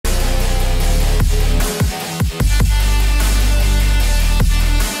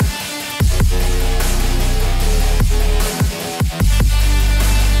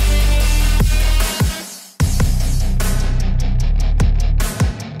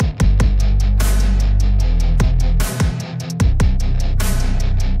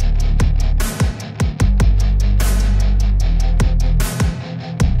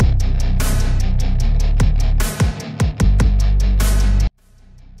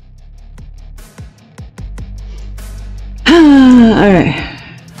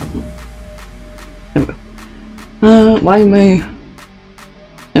why am I...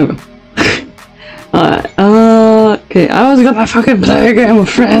 There we go. Alright, okay, I was gonna fucking play a game with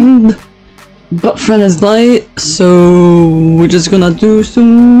friend, but friend is late, so we're just gonna do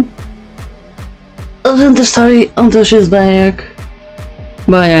some of the story until she's back.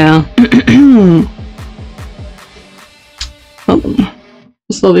 But yeah.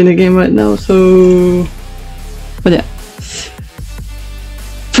 Just loading the game right now, so... But yeah.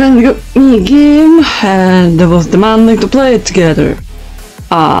 Friend got me a game, and they was demanding to play it together.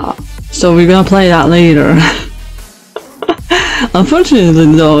 So we're gonna play that later. Unfortunately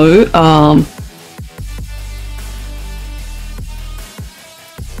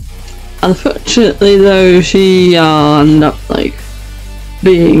though, she ended up like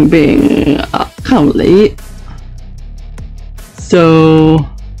being kind of late. So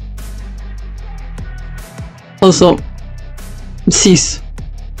also cease.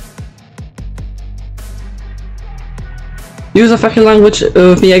 Use a fucking language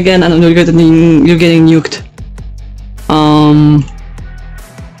with me again and you're getting nuked.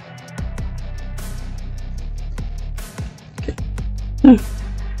 Okay.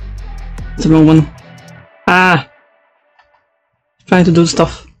 It's the wrong one. Trying to do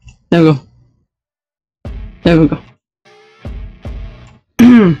stuff. There we go. There we go.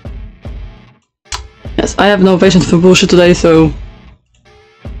 Yes, I have no patience for bullshit today, so...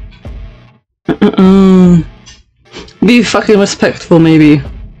 Be fucking respectful, maybe.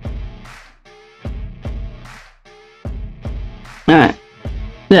 Alright.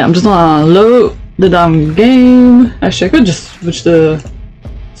 Yeah, I'm just gonna load the damn game. Actually, I could just switch the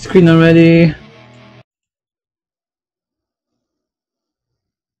screen already.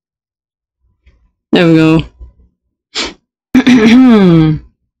 There we go.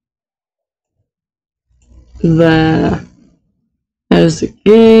 There's the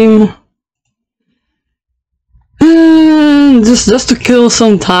game. Just to kill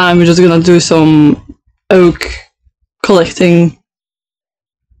some time, we're just gonna do some oak collecting,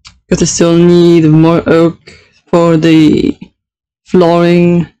 because I still need more oak for the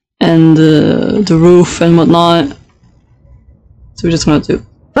flooring and the roof and whatnot. So we're just gonna do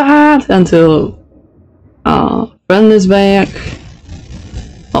that until friend is back.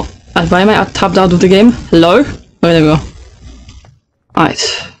 Oh, why am I tapped out of the game? Hello? Oh, there we go. Alright.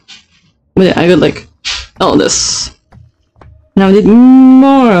 But yeah, I got like all this. Now I need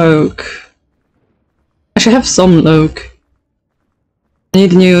more oak. Actually, I have some oak. I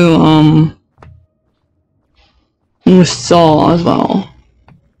need new saw as well.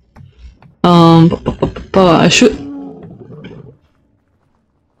 But I should.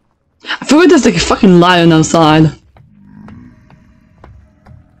 I forgot there's like a fucking lion outside.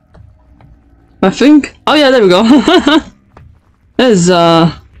 I think. Oh yeah, there we go. There's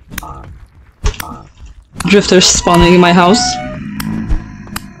drifters spawning in my house.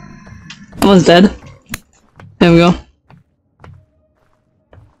 Someone's dead. There we go.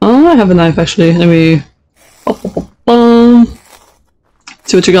 Oh, I have a knife actually. Let me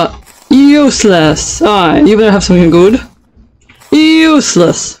see what you got. Useless. Alright, you better have something good.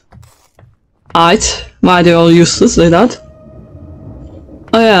 Useless. Alright, why they're all useless like that?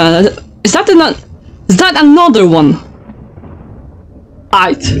 Oh yeah, is that another one?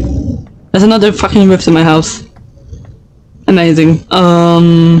 Alright. There's another fucking rift in my house. Amazing.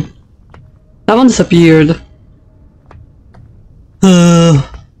 That one disappeared.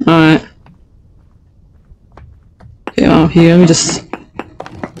 Alright. Okay, out here, let me just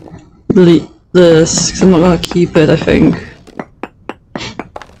delete this, because I'm not gonna keep it, I think.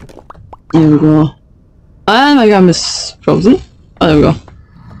 There we go. And my gum is frozen. Oh, there we go.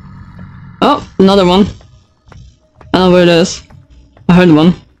 Oh, another one. I don't know where it is. I heard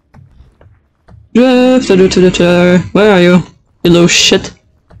one. Drifter, where are you? You little shit.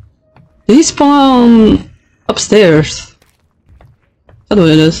 Did he spawn upstairs? Is that what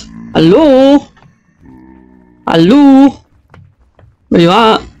it is? Hello? Hello? Where you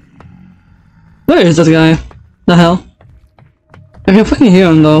at? Where is this guy? The hell? I can fucking hear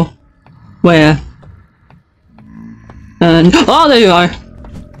him though. Where? And oh, there you are.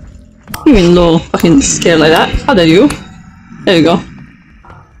 You mean a little fucking scared like that? How dare you? There you go.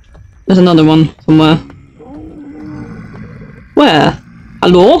 There's another one somewhere. Where?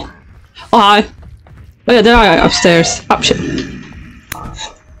 Hello? Oh hi. Oh yeah, there I are upstairs. Oh shit.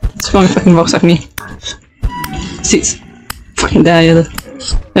 It's throwing fucking rocks at me. Seats. Fucking there.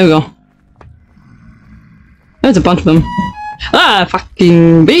 There we go. There's a bunch of them. Ah,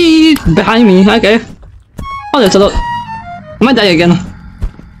 fucking bee behind me. Okay. Oh, there's a lot. I might die again.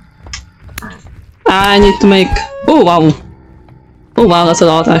 I need to make. Oh wow. Oh wow, that's a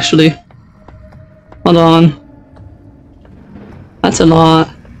lot actually. Hold on. That's a lot.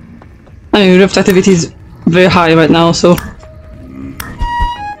 I mean, rift activity is very high right now, so.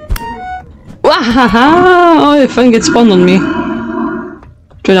 Wahaha! Oh, if I can get spawned on me.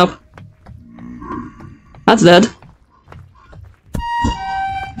 Straight up. That's dead.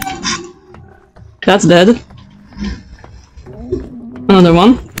 That's dead. Another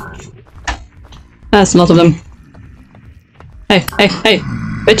one. That's a lot of them. Hey, hey, hey,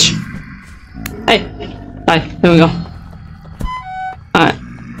 bitch! Hey! Die. There we go. Alright.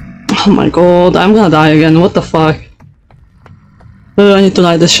 Oh my god, I'm gonna die again. What the fuck? I need to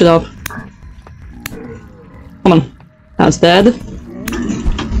light this shit up. Come on. That's dead.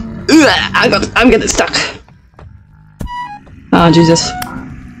 I'm getting stuck. Ah, Jesus.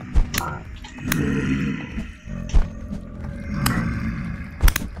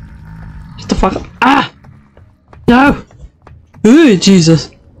 What the fuck? Ah! No! Ooh,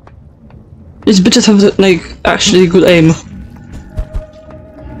 Jesus. These bitches have, like, actually good aim.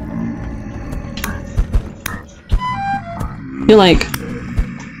 You're like...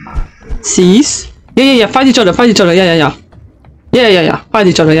 Cease? Yeah, fight each other, yeah. Yeah, fight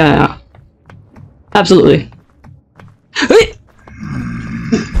each other, yeah. Absolutely. Hey!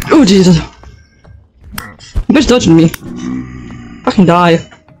 Oh, Jesus. Bitch dodging me. Fucking die.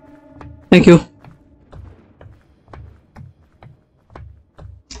 Thank you.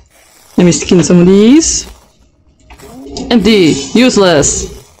 Let me skin some of these. Empty. Useless.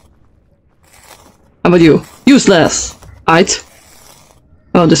 How about you? Useless. Right.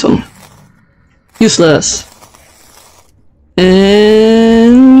 Oh, this one. Useless.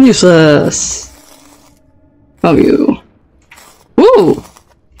 And useless. How about you? Woo!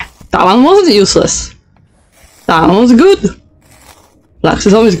 That one wasn't useless. That one was good. Flax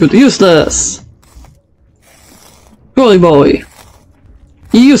is always good. Useless. Rolly boy.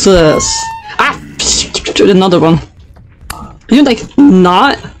 Useless. Ah! Another one. You like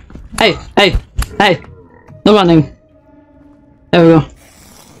not? Hey! No running. There we go.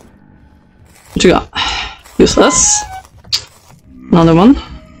 What you got? Useless. Another one.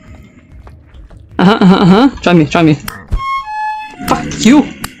 Try me. Fuck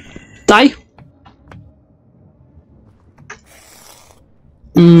you! Die!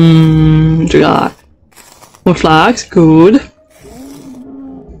 What you got? More flags, good.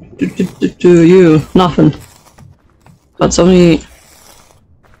 Do you? Nothing. Got so many.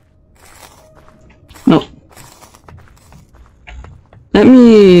 No. Let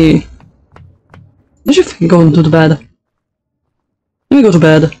me fucking go into the bed. Let me go to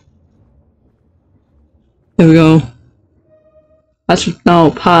bed. There we go. That should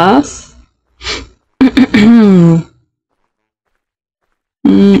now pass.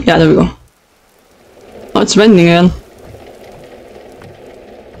 Yeah, there we go. Oh, it's raining again.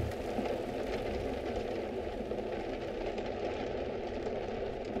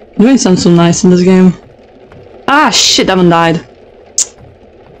 The rain sounds so nice in this game. Ah, shit, I haven't died.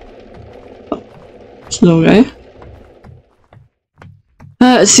 It's okay.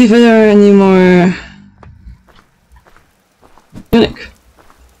 Let's see if there are any more...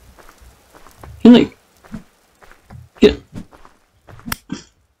 Unique. Yeah.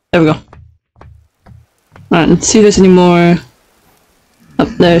 There we go. Alright, let's see if there's any more up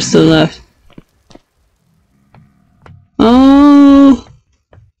there still left. Oh,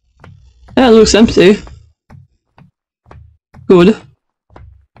 yeah, it looks empty. Good.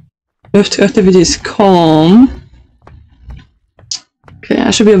 Rift activity is calm. Okay,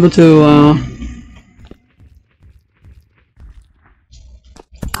 I should be able to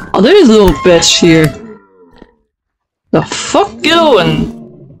Oh, there is a little bitch here. The fuck you doing?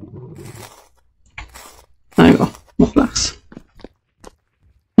 There you go. More flags.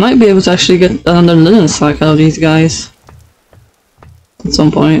 Might be able to actually get another linen sack out of these guys. At some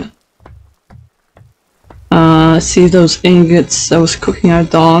point. See if those ingots I was cooking are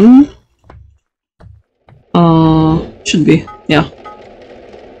done. Should be. Yeah.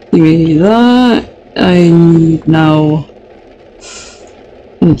 Give me that. I need now...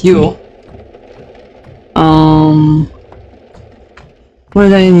 And you. What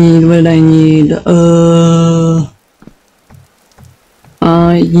did I need?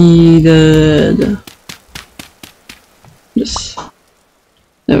 I needed this.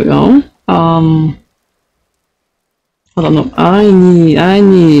 There we go. I don't know. I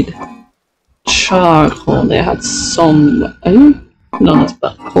need charcoal. They had some. No, that's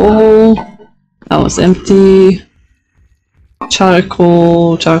bad. Coal. That was empty.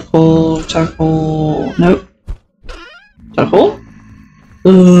 Charcoal. Nope. Charcoal?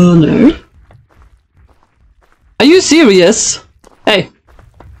 No. Are you serious? Hey.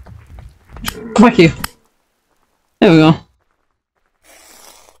 Come back here. There we go.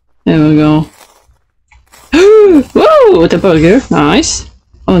 There we go. Whoa! The burger. Nice.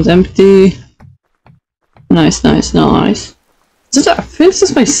 Oh, it's empty. Nice, nice, nice. I think this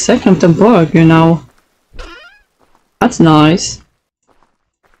is my second burger now. That's nice.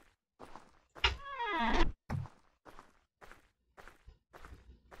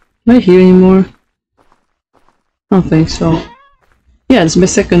 Am I here anymore? I don't think so. Yeah, it's my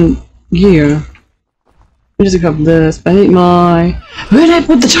second gear. I just grab this. I need my... Where did I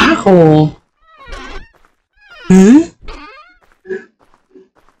put the charcoal? Huh?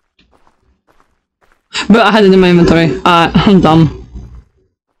 But I had it in my inventory. I'm dumb.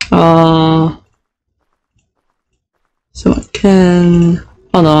 So I can...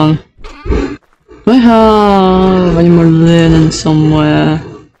 Hold on. Do I have any more linen somewhere?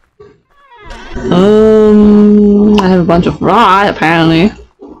 I have a bunch of rye apparently.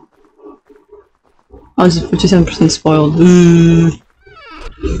 Oh, it's 57% spoiled.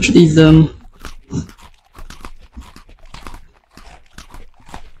 Should eat them.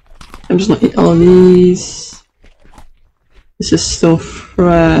 I'm just gonna eat all of these. This is still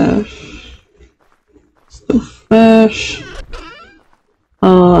fresh. Still fresh.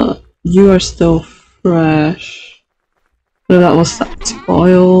 You are still fresh. So that was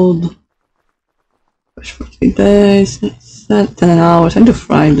spoiled. Fresh for 3 days. Set 10 hours. I need to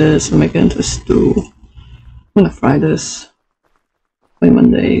fry this and make it into a stew. I'm gonna fry this.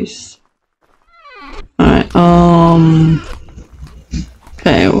 21 days. Alright,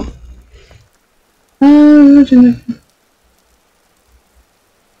 okay.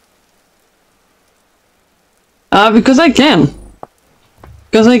 Because I can.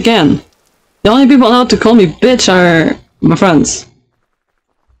 Because I can. The only people allowed to call me bitch are my friends.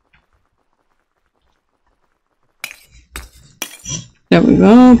 There we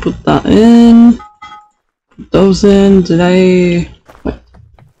go, put that in. Put those in. Did I...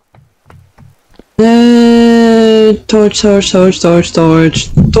 Wait. Torch.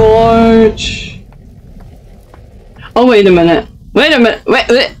 Oh, wait a minute. Wait,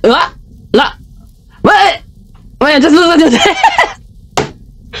 I just looked at it.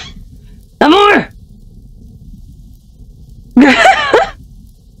 More!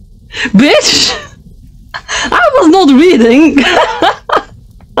 Bitch! I was not reading!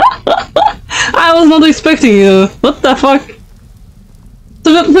 I was not expecting you. What the fuck?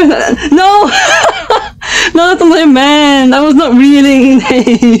 No! No, that's not what I meant. I was not reading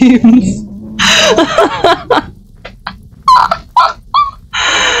names.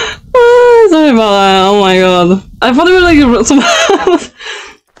 Sorry about that. Oh my god. I thought it was like some...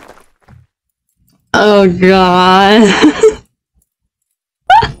 Oh god.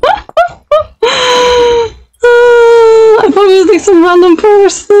 I thought it was like some random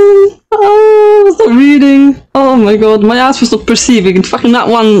person. Oh, I was not reading. Oh my god, my ass was not perceiving. Fucking not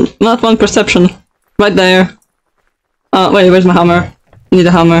one perception. Right there. Wait, where's my hammer? I need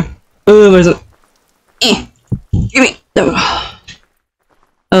a hammer. Oh, where's it? Give me. There we go.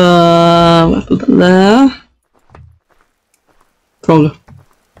 I'll put that there. Frog.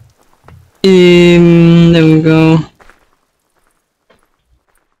 There we go.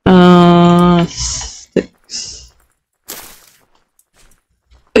 Sticks.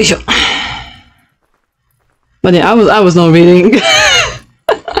 But yeah, I was not reading.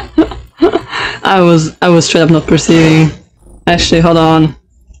 I was straight up not perceiving. Actually, hold on.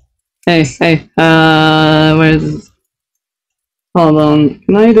 Hey, where is it? Hold on.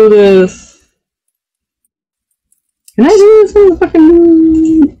 Can I do this? Can I do this on the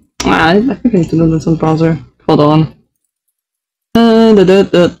fucking... I think I need to do this on the browser. Hold on. How do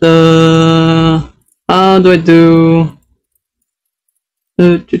I do...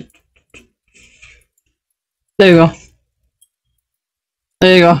 There you go.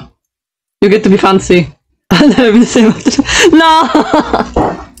 There you go. You get to be fancy. I'll never be the same. No!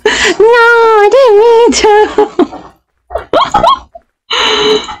 No, I didn't mean to!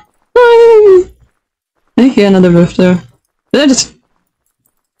 I hear another roof there. Did I just...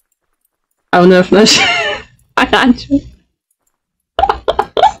 I will never finish. I had you.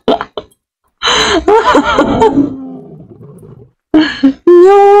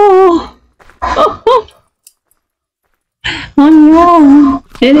 No! Oh no!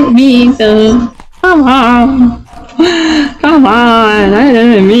 Didn't mean to. Come on! Come on! I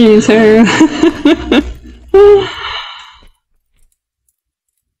didn't mean to.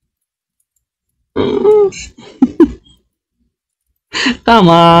 Come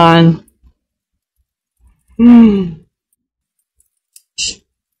on!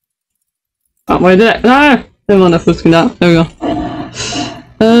 Oh, why did I? Ah! I don't want that food screen out. There we go.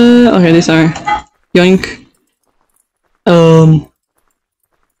 Okay, these are yoink.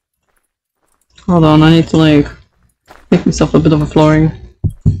 Hold on, I need to like make myself a bit of a flooring.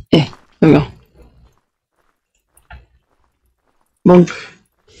 There we go. Bonk.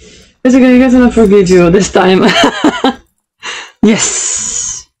 It's okay, guys, I'm gonna forgive you this time.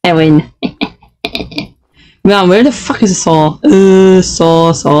 Yes! I win. Man, where the fuck is the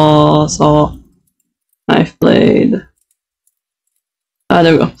saw? Saw. Knife blade. Ah,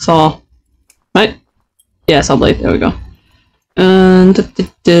 there we go. Saw. Right? Yeah, saw blade. There we go. And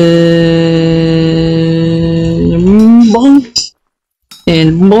bonk.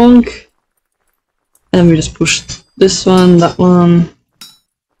 And bonk. And we just push this one, that one.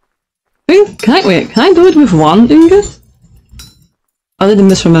 Can I do it with one ingot? I didn't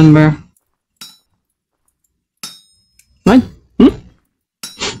misremember. Right?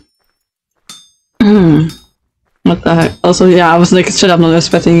 What the heck? Also, yeah, I was like, shut up, not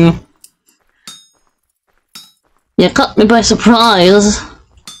expecting you. You caught me by surprise.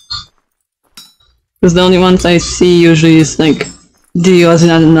 Because the only ones I see usually is like Dio as in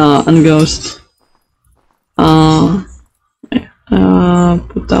and Ghost.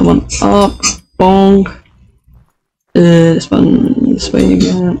 Put that one up. Bong. This one this way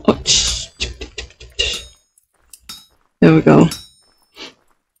again. Oh, there we go.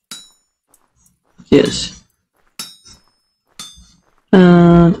 Yes.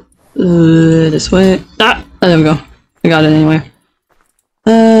 And this way. Ah, there we go. I got it anyway.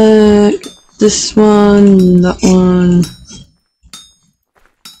 This one, that one.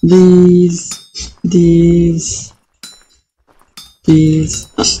 These.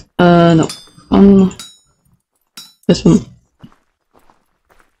 No. This one.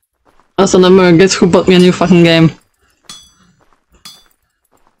 Also, number, guess who bought me a new fucking game?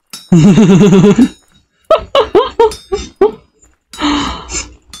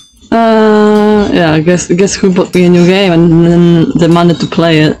 Yeah, guess who bought me a new game and then demanded to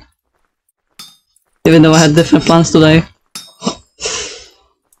play it. Even though I had different plans today.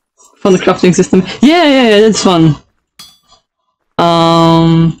 From the crafting system. Yeah, it's fun.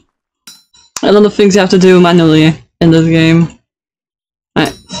 A lot of things you have to do manually in this game.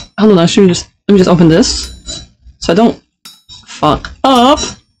 Alright, hold on, let me just open this. So I don't fuck up.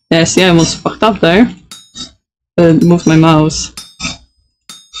 Yeah, see, I almost fucked up there. Moved my mouse.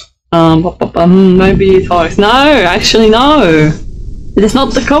 Maybe twice. No, actually no! It is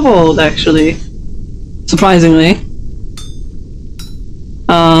not the kobold, actually. Surprisingly.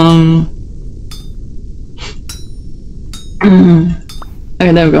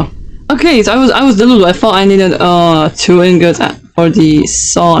 Okay, there we go. Okay, so I was delulu. I thought I needed 2 ingots for the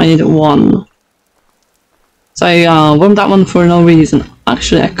saw. I needed 1. So I warmed that one for no reason.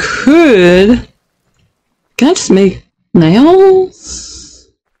 Actually, I could. Can I just make nails?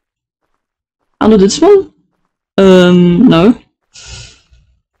 I'll do this one. No.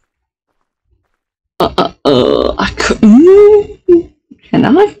 I could. Can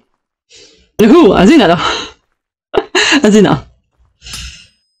I? Who? Azina though. Azina.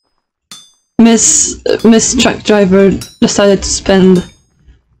 Miss Truck Driver decided to spend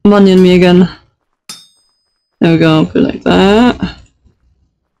money on me again. There we go, put it like that.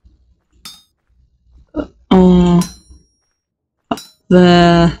 Up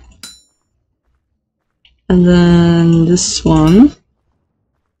there. And then this one.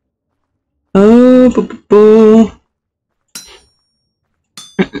 Oh,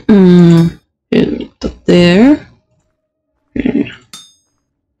 up there. Okay.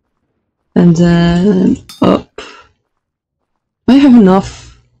 And then up. I have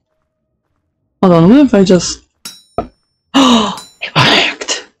enough. Hold on, what if I just... Oh, it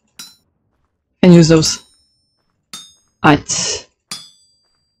worked! Can use those. Right.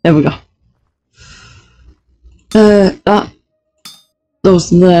 There we go. Those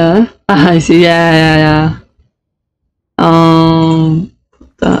there. I see, yeah.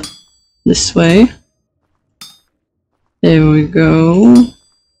 Put that this way. There we go.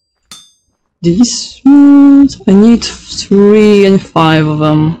 These ones, I need 3 and 5 of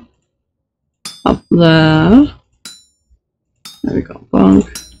them. Up there. There we go, bunk.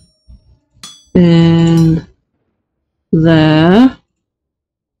 And there.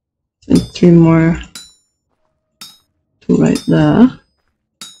 And 3 more. 2 right there.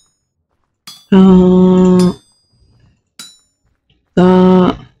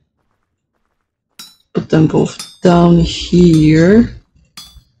 That. Put them both down here.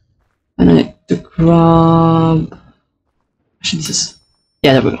 And I need to grab... Actually, this is...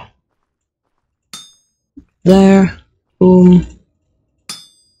 Yeah, there we go. There. Boom.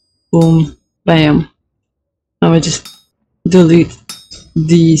 Boom. Bam. Now I just delete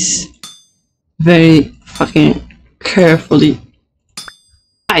these very fucking carefully.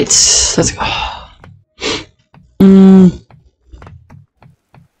 Alright, let's go.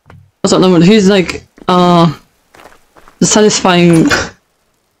 What's up, number? He's like, the satisfying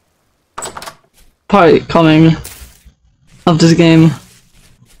part coming of this game.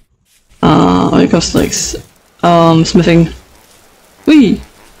 When it comes to like, smithing. Whee!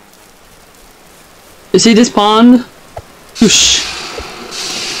 You see this pond? Whoosh!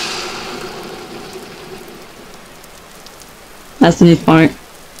 That's the neat part.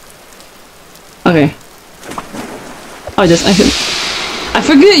 Okay. Oh, I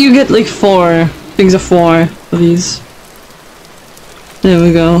forget you get like 4 things of 4 of these. There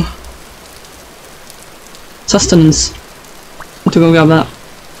we go. Sustenance. Have to go grab that.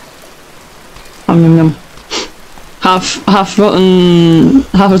 Yum yum yum. Half rotten,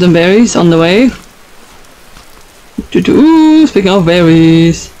 half of them berries on the way. Ooh, speaking of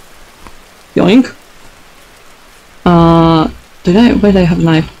berries. Yoink. Why did I have a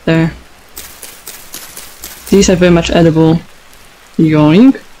knife there? These are very much edible.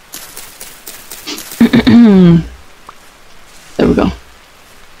 Yoink. There we go.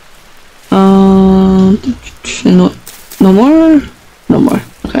 No more? No more.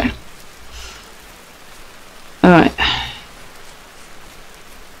 Okay. Alright.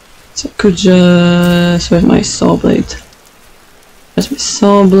 So I could just... Where's my saw blade? Where's my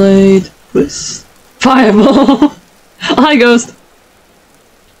saw blade? With fireball! Hi, ghost!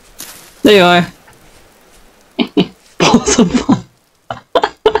 There you are. Balls of fun.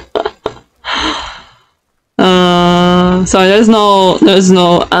 Sorry, there's no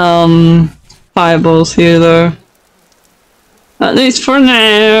fireballs here though. At least for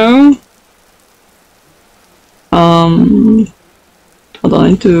now. Hold on, I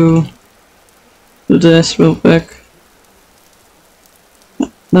need to do this real quick.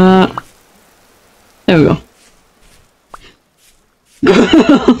 That. There we go.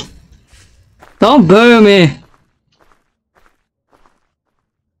 Don't burn me!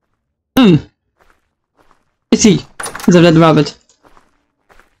 It's he. It's a red rabbit.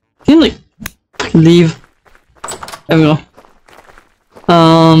 Can you like fucking leave? There we go.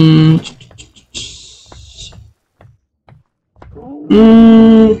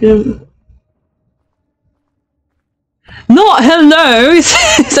 No, hello! He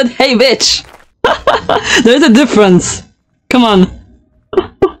said, hey bitch! There's a difference. Come on.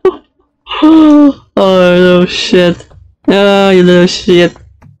 Oh, little shit. Oh, you little shit.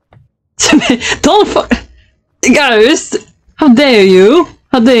 Don't fuck. Ghost! How dare you?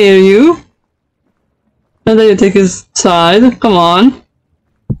 How dare you? How dare you take his side? Come on.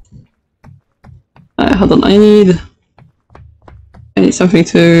 Alright, hold on. I need something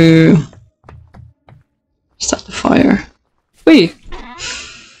to start the fire. Wait.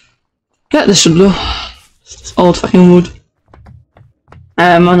 Yeah, this should blow. This old fucking wood.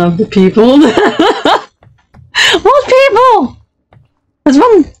 I'm one of the people. What people? There's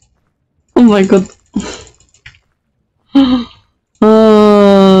one. Oh my god.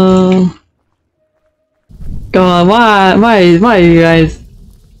 God, why are you guys?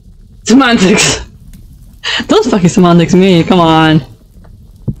 Semantics! Don't fucking semantics me, come on.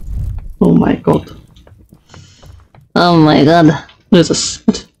 Oh my god. Oh my god. There's a...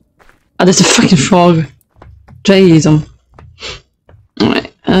 What? Ah, there's a fucking frog. Jeez.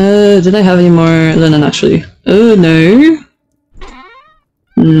 Alright, did I have any more linen actually? Oh no.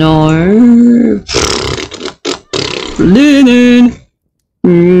 No. Linen!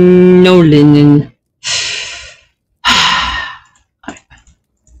 No linen.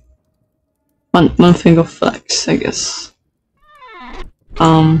 One thing of flex, I guess.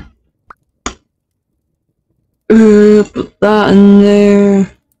 Put that in there.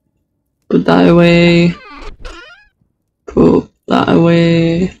 Put that away. Put that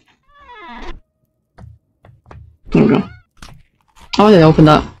away. There we go. Oh, did I open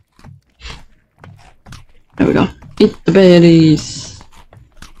that? There we go. Eat the berries.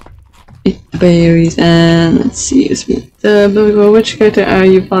 Eat the berries, and let's see. Which character are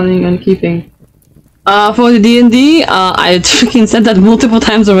you planning on keeping? For the D&D, I freaking said that multiple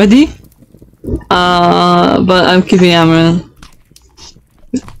times already. But I'm keeping Amaran.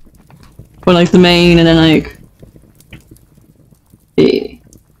 For like the main, and then like...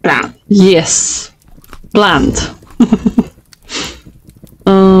 Bland. Yes! Bland.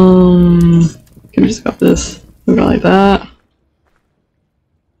 Can we just grab this? We'll go like that.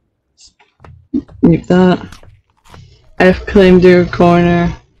 Leave that. I've claimed your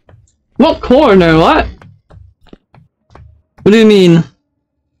corner. What corner? What? What do you mean?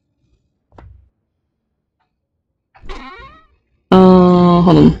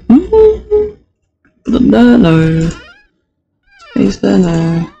 Hold on. Put on that, no. is there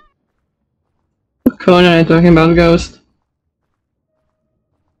now? What corner are you talking about, Ghost?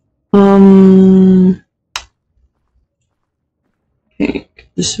 Okay,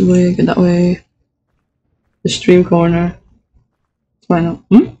 this way, get that way. The stream corner. Why not?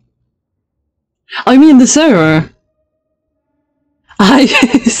 Hmm? I mean the server! I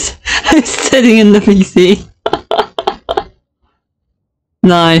was sitting in the PC.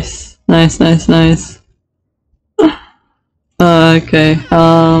 Nice. Nice, nice, nice. Okay,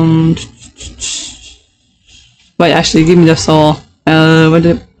 wait, actually, give me the saw. Where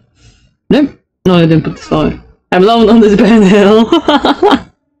did... Nope. No, I didn't put the saw. I'm alone on this barren hill.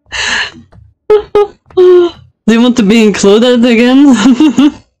 Do you want to be included again?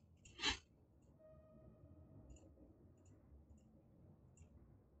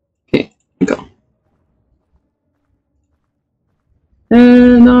 Okay, go.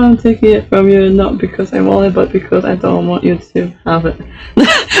 No, I'm taking it from you, not because I want it, but because I don't want you to have it.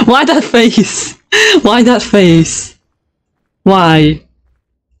 Why that face? Why that face? Why?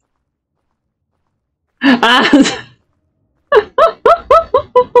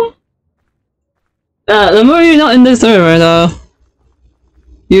 The more you're not in the server, though.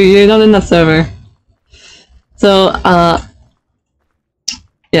 You're not in that server. So,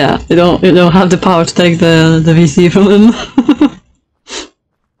 yeah, you don't have the power to take the VC from him.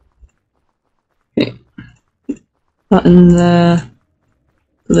 Okay. Button there.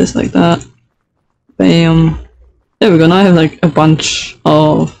 Do this like that. Bam. There we go, now I have like a bunch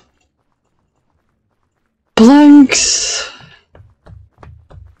of blanks.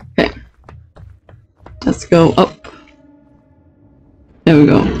 Okay. Let's go up. There we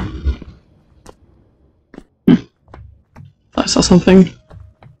go. I saw something.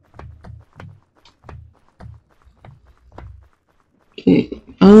 Okay.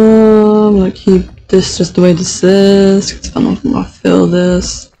 I'm gonna keep this just the way this is, because I'm not gonna fill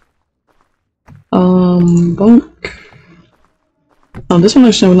this. Bunk. Oh, this one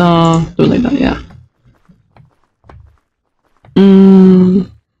actually I'm gonna do it like that, yeah.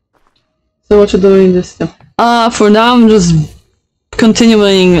 So what you're doing this time? For now I'm just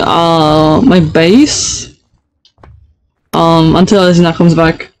continuing my base until Azina comes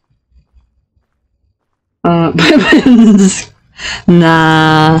back.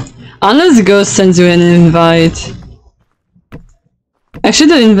 Nah, unless Ghost sends you an invite. Actually,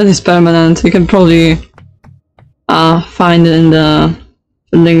 the invite is permanent. You can probably find it in the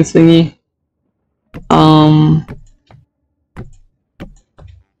link thingy.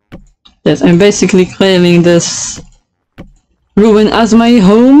 Yes, I'm basically claiming this ruin as my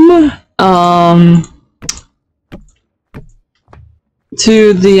home.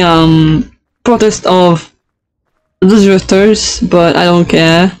 To the protest of deserters, but I don't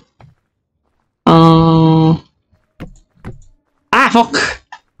care. Ah, fuck!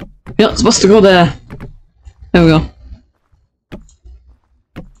 You're not supposed to go there. There we go.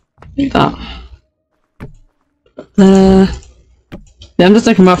 Like that. Yeah, I'm just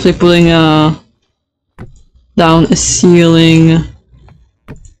like roughly putting down a ceiling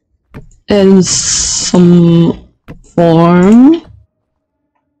in some form.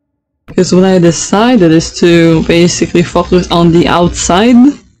 Because what I decided is to basically focus on the outside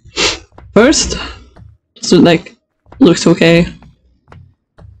first, so it like looks okay.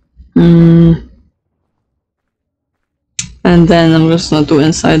 And then I'm just gonna do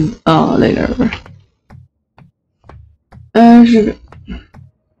inside later. Should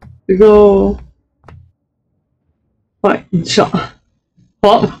we go? Right, John.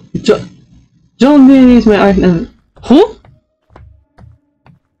 What? John is my item. Who?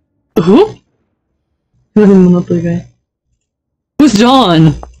 Who? Who's the Monopoly guy? Who's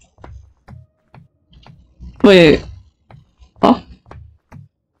John? Wait. Oh?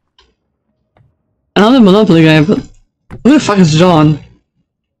 I'm the Monopoly guy, but who the fuck is John?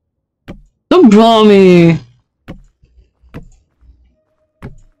 Don't brawl me!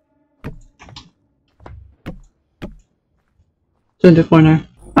 To the corner.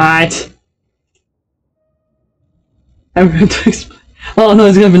 Alright. I'm going to explain. Oh no,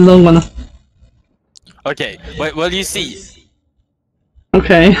 it's gonna be a long one. Okay, well you see.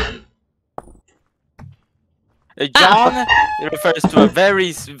 Okay. John refers to a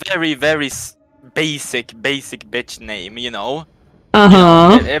very basic bitch name, you know?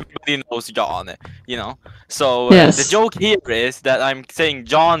 Uh-huh. You know, everybody knows John, you know? So yes. The joke here is that I'm saying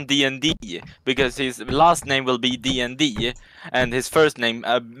John D&D because his last name will be D&D and his first name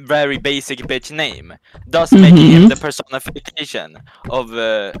a very basic bitch name, thus making him the personification of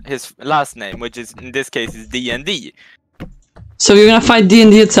his last name, which is in this case is D&D. So you're gonna fight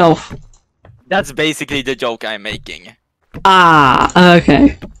D&D itself? That's basically the joke I'm making. Ah,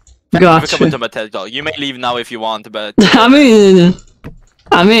 okay. Gotcha. Welcome to my TED Talk. You may leave now if you want, but I mean,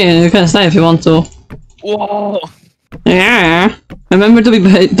 you can stay if you want to. whoa. Yeah. Remember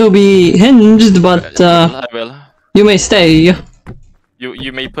to be hinged, but I will. you may stay.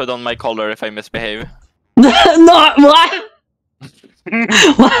 You may put on my collar if I misbehave. No, what?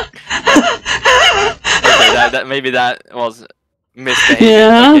 What? Okay, maybe that was misbehaving.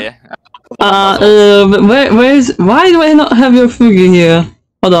 Yeah. Okay. But why do I not have your figure here?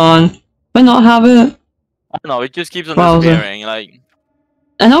 Hold on. Do I not have it? I don't know, it just keeps on Browser. disappearing, like...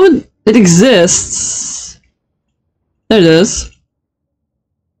 I know it exists. There it is.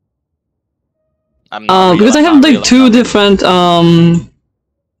 I'm not real, because I I'm have not like real, two I'm not real. different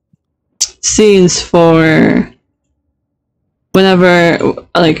scenes for whenever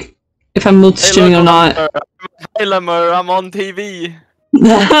like if I'm multi streaming or not. Hey Lemur, I'm on TV!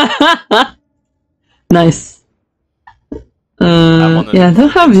 Nice. on the Yeah, I don't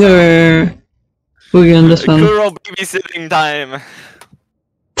have your boogie on this one. Kuro babysitting time!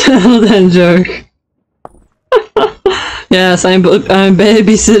 Then joke. Yes, I'm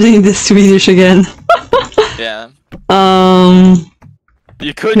babysitting this Swedish again. Yeah.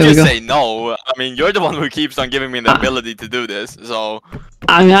 You could Here we just go. say no. I mean, you're the one who keeps on giving me the ability to do this, so...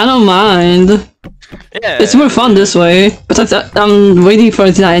 I mean, I don't mind. Yeah. It's more fun this way, but I'm waiting for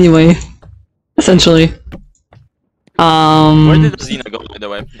it to die anyway. Essentially. Where did Xena go, by the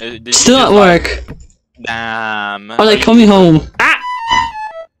way? Did she Still at just, work. Damn. Or like coming home.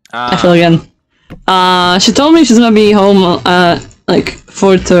 I fell again. She told me she's gonna be home at like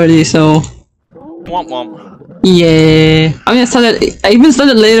 4:30, so Womp womp. yeah. I mean, I even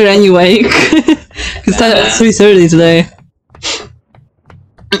started later anyway. Cause I started at 3:30 today.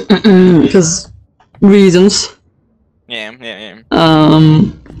 Because reasons. Yeah.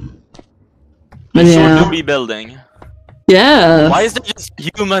 But yeah. Sure to be building. Yeah. Why is there just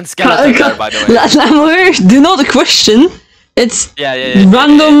human skeleton there, by the way? Lemur, do not question. It's Yeah.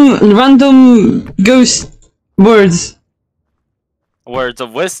 random ghost words. Words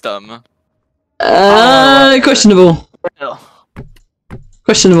of wisdom. Questionable.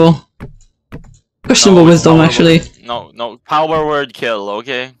 Questionable No, wisdom, power actually. Word. No. Power word kill,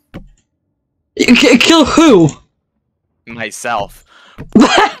 okay? Kill who? Myself.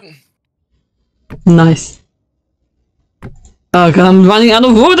 Nice. Oh god, I'm running out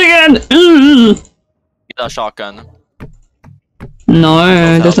of wood again! Get a shotgun. No,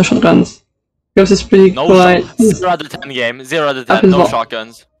 there's no shotguns. Ghost is pretty No quiet. 0 out of 10 game. 0 out of 10. Happens No what?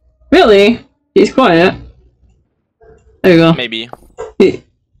 shotguns. Really? He's quiet. There you go. Maybe.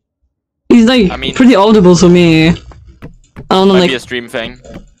 He's like I mean- pretty audible to me. I don't know, Might like. be a stream thing.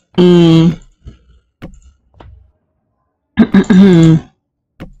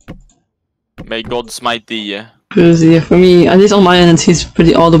 May God smite thee. Because yeah, for me, at least on my end, he's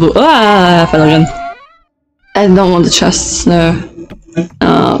pretty audible. Ah, I fell again. I don't want the chests, no.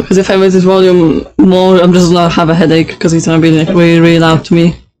 Because if I raise his volume more, I'm just gonna have a headache because he's gonna be like really loud to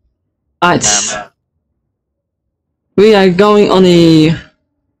me. Alright. We are going on a...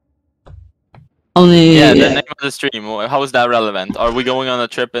 Yeah, the name of the stream. How is that relevant? Are we going on a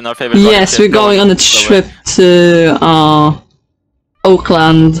trip in our favorite? Yes, we're going on a trip to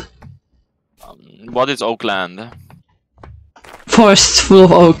Oakland. What is Oakland? Forest full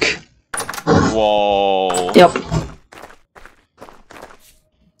of oak. Whoa. Yep.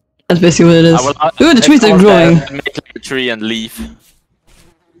 That's basically what it is. Ooh, the trees are growing. Make like a tree and leaf.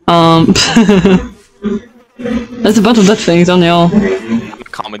 There's a bunch of dead things on y'all. I'm a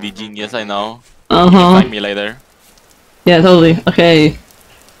comedy genius, I know. Uh-huh. Find me later. Yeah, totally. Okay.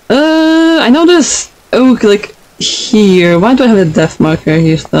 I know there's oak like here. Why do I have a death marker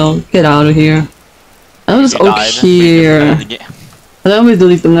here still? Get out of here. I know there's oak here. I don't always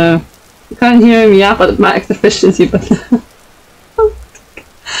delete them now. You can't hear me yap at max efficiency, but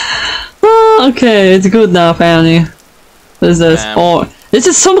okay, it's good now apparently. What is this? Ore. This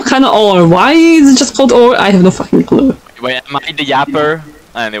is some kind of ore. Why is it just called ore? I have no fucking clue. Wait, am I the yapper?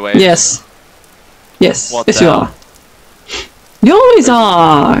 Anyway. Yes. Yes. What yes, the you hell? are. You always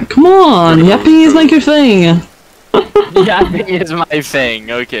are. Come on, yapping is like your thing. Yapping is my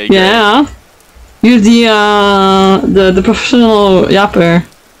thing. Okay. Great. Yeah. You're the professional yapper.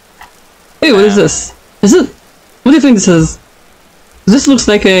 Wait, what is this? Is it? What do you think this is? This looks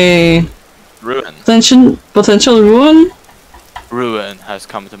like a Ruin. potential ruin. Ruin has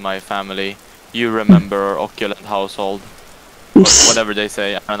come to my family. You remember our opulent household. Whatever they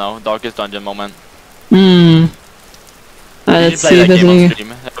say. I don't know. Darkest dungeon moment. Let's play see that if there's game on any. stream.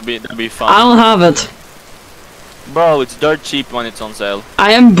 That'd be fun. I don't have it. Bro, it's dirt cheap when it's on sale.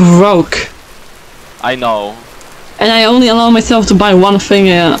 I am broke. I know. and I only allow myself to buy one thing,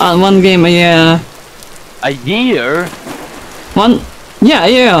 one game a year. A year?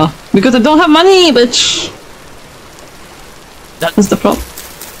 Yeah, because I don't have money, bitch. That's the problem.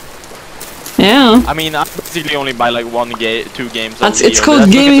 Yeah. I mean, I basically only buy like 2 games. It's called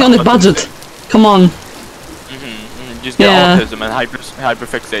gaming on a budget. Come on. Just get autism and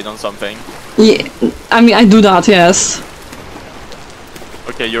hyperfixate on something. Yeah, I mean, I do that, yes.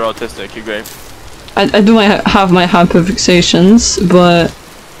 Okay, you're autistic, you're great. I do have my hyperfixations, but...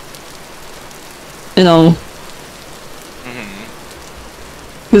 You know...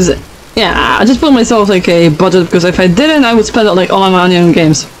 Because, yeah, I just put myself like a budget, because if I didn't, I would spend like all my money on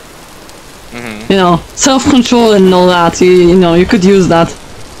games. You know, self-control and all that, you know, you could use that.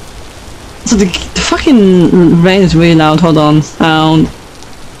 So the fucking rain is really loud, hold on. Sound.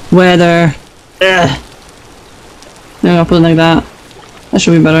 Weather. Ugh. Maybe I'll put it like that. That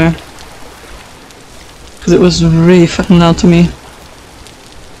should be better. Because it was really fucking loud to me.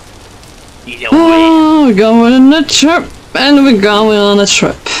 Oh, we're going on a trip, and we're going on a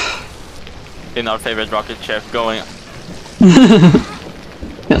trip. In our favorite rocket ship, going...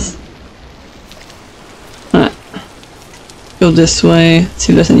 Yes. Alright. Go this way,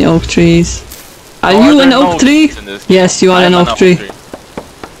 see if there's any oak trees. Are you an oak tree? Yes, you are an oak tree.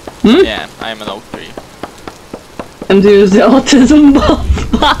 Yeah, I am an oak tree. And do the autism buff.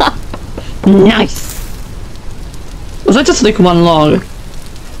 Nice. Was that just like one log?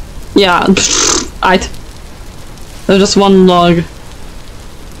 Yeah. There's just one log.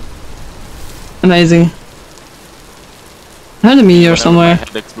 Amazing. I heard a meteor somewhere. My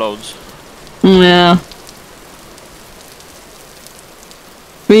head explodes. Yeah.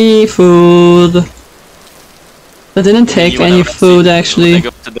 Free food. I didn't take any food actually.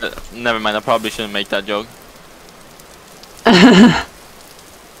 Never mind, I probably shouldn't make that joke.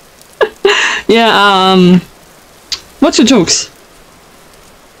 Yeah, what's your jokes?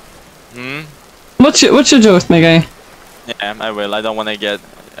 What's your jokes, my guy? Yeah, I will. I don't want to get...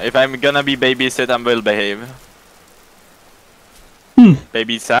 If I'm gonna be babysit, I will behave.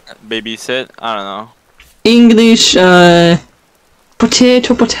 Babysit? I don't know. English,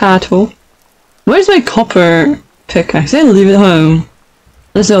 potato. Where's my copper pickaxe? I leave it home.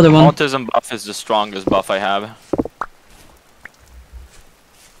 There's the other one. Autism buff is the strongest buff I have.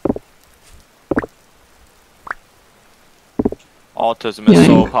 Autism is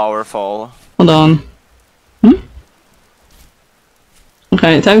so powerful. Hold on.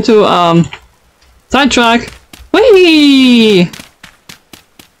 Okay, time to sidetrack. Whee!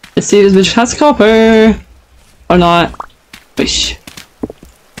 Let's see if this bitch has copper or not. Wish.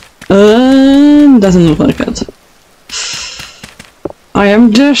 Doesn't look like it. I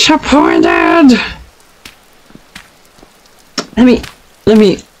am disappointed. Let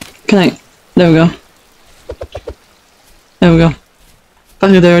me. Can I? There we go. There we go.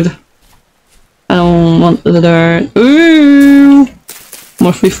 Fuck the dirt. I don't want the dirt. Ooh!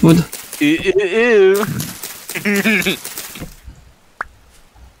 More free food.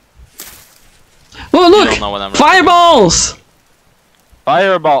 Oh look! Fireballs!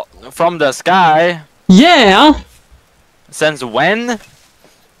 Fireball from the sky? Yeah! Since when?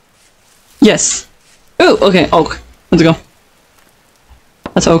 Yes. Oh, okay, oak. Let's go.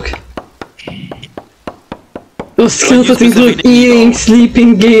 That's oak. Those skills that include eating,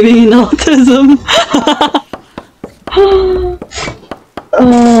 sleeping, gaming, and autism.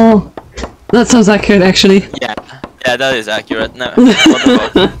 Oh, that sounds accurate, actually. Yeah, that is accurate. No, what the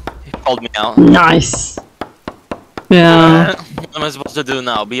fuck? He called me out. Nice. Yeah. What am I supposed to do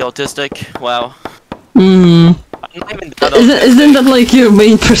now? Be autistic? Wow. Isn't that like your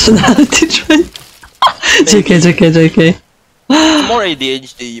main personality trait? JK. It's more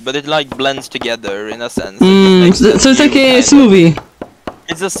ADHD, but it like blends together in a sense. So it's like a smoothie.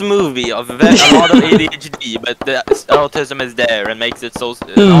 It's a smoothie of a lot of ADHD, but the autism is there and makes it so...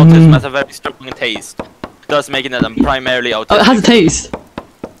 Autism has a very strong taste, thus making it primarily autistic. Oh, it has a taste?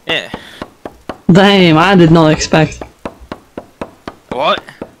 Yeah. Damn, I did not expect. What?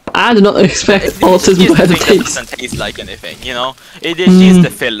 I did not expect autism to have a taste. It doesn't taste like anything, you know? ADHD is the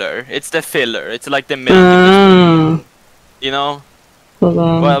filler. It's the filler. It's like the milk. You know?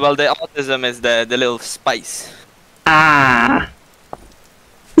 Well, the autism is the little spice.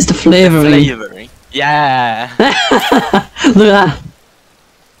 It's the flavoring. The flavoring. Yeah. Look at that.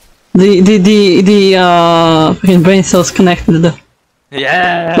 The fucking brain cells connected.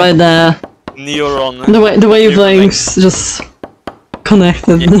 Yeah. By the neuron. The way you're playing is just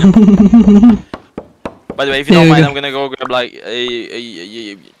connected. Yeah. By the way, if you don't mind, I'm gonna go grab like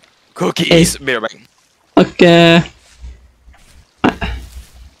a cookies. Be right back. Okay.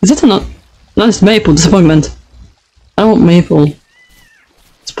 Is that a nice maple disappointment? I want maple.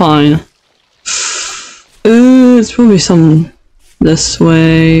 It's pine. It's probably some this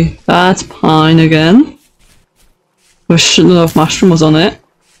way. That's pine again. With a shitload of mushrooms on it.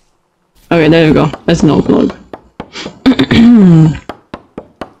 Okay, there you go. That's an oak log. Okay.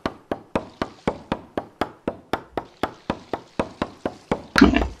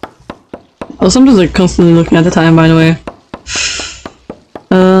 Also, I'm just like constantly looking at the time, by the way.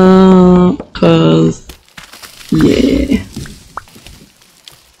 Cause yeah.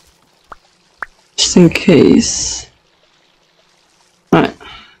 Just in case. Alright.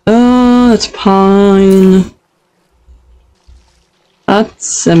 That's pine.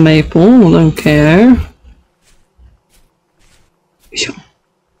 That's a maple, I don't care.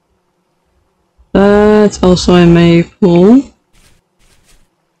 That's also a maple.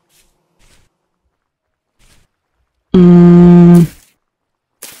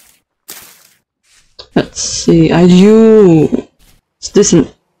 Let's see, it's this,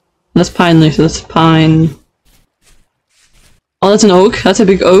 that's pine leaf, so that's pine. Oh, that's an oak, that's a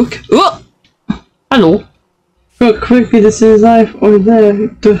big oak. Whoa! Hello! Look quickly, this is life over there.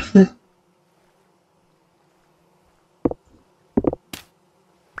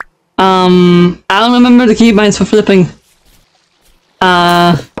 I don't remember the keybinds for flipping.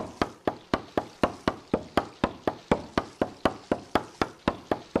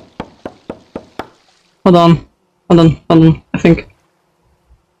 Hold on, I think.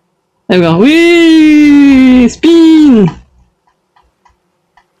 There we go. Whee! Spin!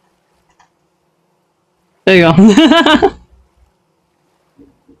 There you go.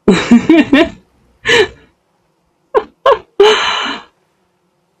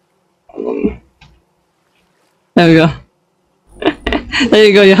 There we go. There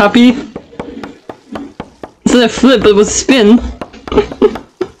you go, you happy? Instead of flip, it was spin.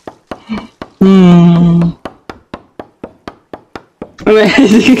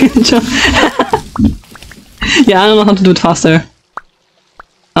 Yeah, I don't know how to do it faster.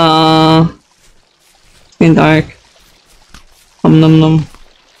 In dark.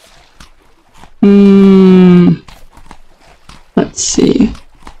 Let's see.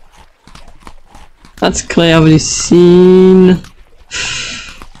 That's clay I've already seen.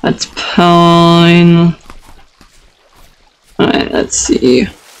 That's pine. Alright, let's see.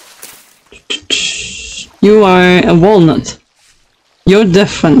 You are a walnut. You're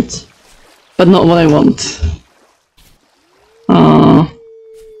different, but not what I want.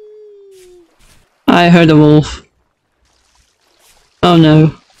 I heard a wolf. Oh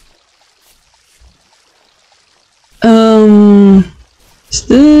no.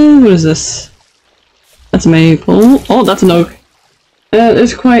 What is this? That's maple. Oh, that's an oak.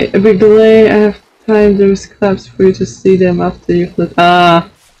 There's quite a big delay. I have time those claps for you to see them after you flip.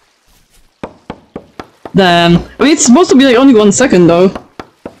 Damn. I mean, it's supposed to be like only 1 second though.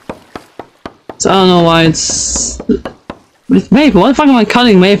 So I don't know why it's... But it's maple. Why the fuck am I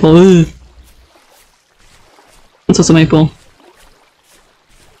cutting maple? Ugh. That's also maple.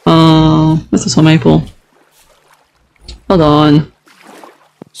 That's also maple. Hold on.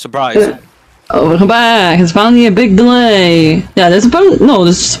 Surprise. Oh, welcome back! It's finally a big delay! Yeah, there's about- no,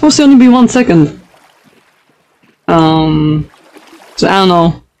 there's supposed to only be 1 second. So I don't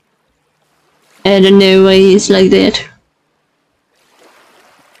know. I don't know why it's like that.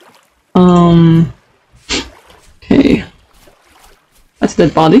 Okay. That's a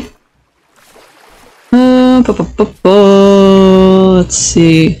dead body. Let's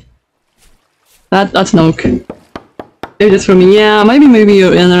see. That's an oak. Maybe that's for me. Yeah, maybe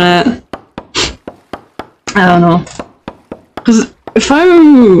your internet. I don't know. Cause if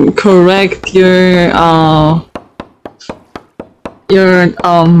I'm correct, your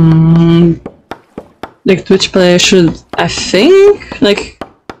like Twitch player should, I think, like,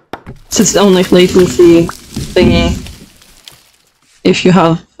 since on like latency thingy, if you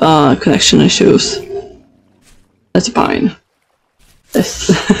have connection issues. That's fine. This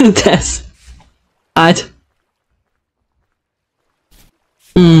test. Alright.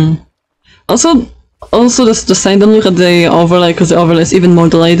 Also just saying, don't look at the overlay because the overlay is even more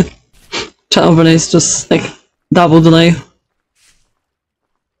delayed. Chat overlay is just like double delay.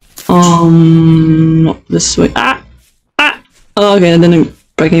 This way. Oh, okay, and then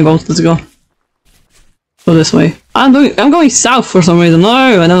breaking both. Let's go. Go this way. I'm going south for some reason.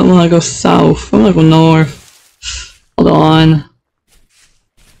 No, I don't want to go south. I want to go north. Hold on.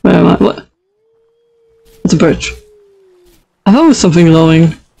 Where am I? What? It's a birch. I thought it was something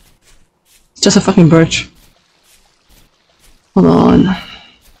glowing. It's just a fucking birch. Hold on.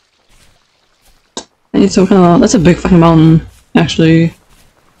 I need some kind of... That's a big fucking mountain, actually.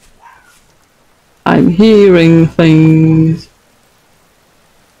 I'm hearing things.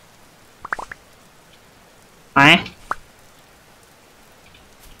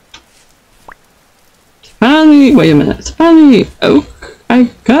 Apparently, wait a minute. Apparently, oak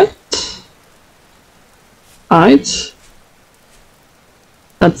I got. Alright.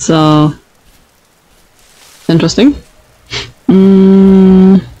 That's interesting.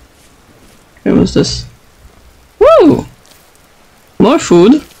 Okay, what's this? Woo! More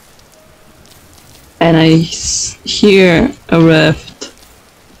food. And I hear a rift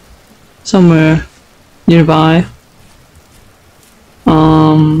somewhere nearby.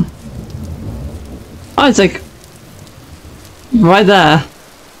 Oh, it's like right there.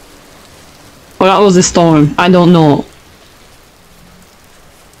 Or that was a storm. I don't know.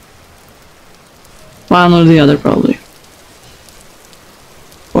 One or the other, probably.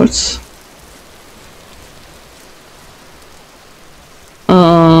 Quartz.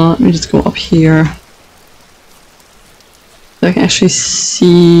 Let me just go up here. So I can actually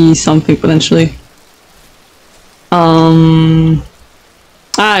see something potentially.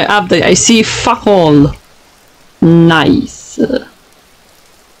 Update. I see fuck all. Nice.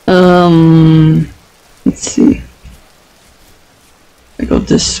 Let's see. I go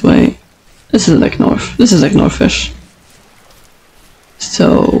this way. This is like north. This is like northish.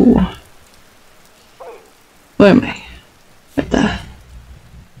 So where am I? Right there.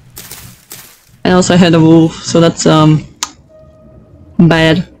 And also I had a wolf, so that's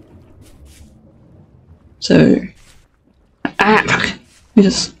bad. So fuck. You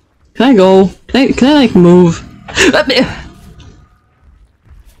just can I go? Can I like move?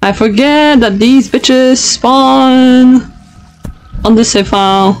 I forget that these bitches spawn on the save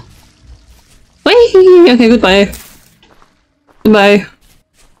file. Whee! Okay, goodbye. Goodbye.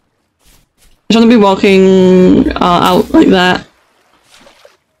 I shouldn't be walking out like that.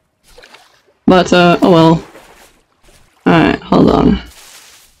 But oh well. Alright, hold on.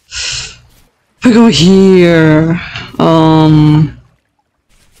 If I go here,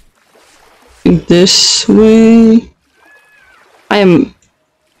 this way. I am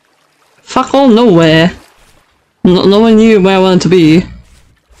fuck all nowhere. Nowhere near where I wanted to be.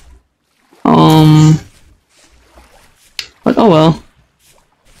 But oh well.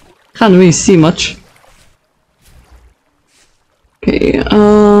 Can't really see much. Okay,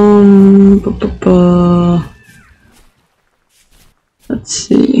 let's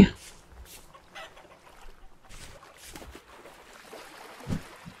see.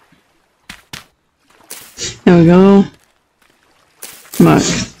 There we go. Mark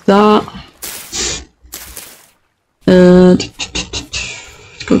that.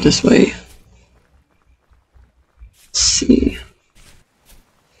 Let's go this way. Let's see.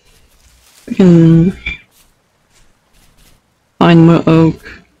 I can find more oak.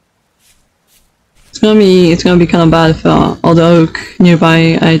 It's gonna be kind of bad if all the oak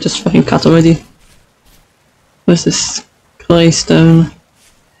nearby I just fucking cut already. What's this? Claystone.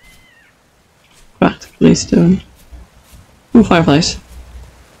 Cracked claystone. Ooh, fireflies.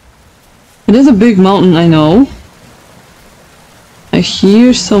 It is a big mountain, I know. I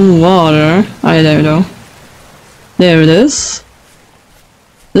hear some water. There we go. There it is.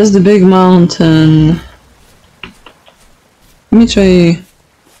 This is the big mountain. Let me try.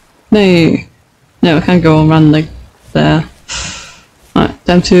 No, I can't go around like there. Alright,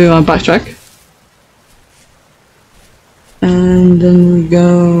 time to backtrack. And then we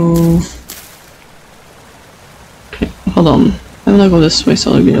go. Okay, hold on. I'm gonna go this way, so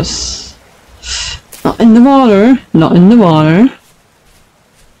it'll be just not in the water. Not in the water.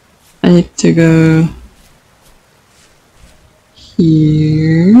 I need to go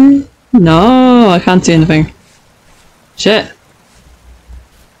here. No, I can't see anything. Shit.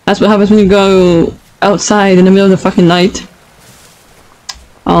 That's what happens when you go outside in the middle of the fucking night.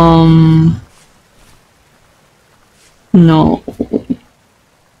 No.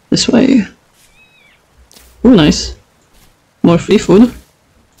 This way. Ooh, nice. More free food.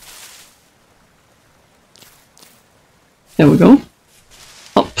 There we go.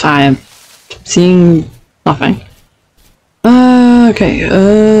 Oh, I'm seeing nothing. Okay,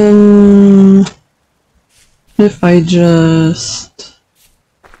 if I just...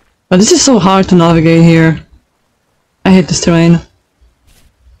 Oh, this is so hard to navigate here. I hate this terrain.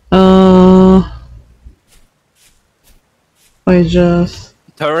 I just...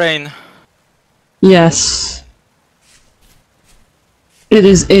 Terrain. Yes. It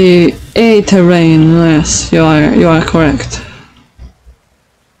is a terrain, yes, you are correct.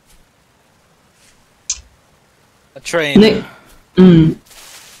 A train.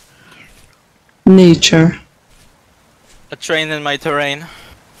 Nature. A train in my terrain.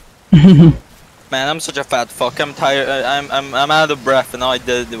 Man, I'm such a fat fuck. I'm tired. I'm out of breath, and all I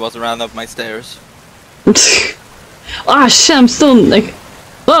did was run up my stairs. Ah shit! I'm still like.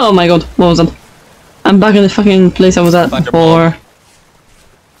 Oh my god! What was that? I'm back in the fucking place I was at before.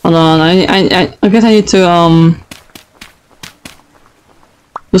 Hold on. I guess I need to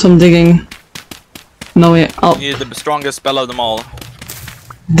do some digging. No way up. You need the strongest spell of them all.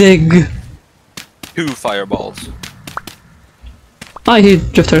 Dig. 2 fireballs. I hear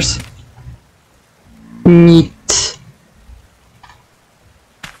drifters. Neat.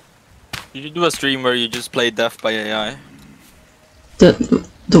 You should do a stream where you just play Death by AI. The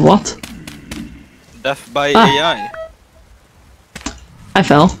what? Death by AI. I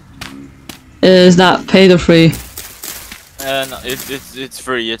fell. Is that paid or free? No, it's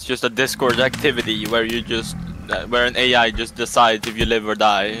free. It's just a Discord activity where you just where an AI just decides if you live or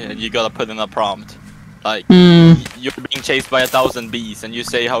die, and you gotta put in a prompt. Like you're being chased by 1,000 bees, and you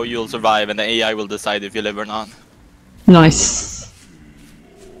say how you'll survive, and the AI will decide if you live or not. Nice.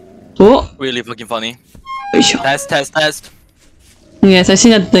 Oh. Really fucking funny. Test. Test. Yes, I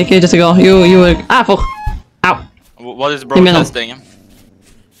seen that like ages ago. You were fuck. Ow. What is bro testing?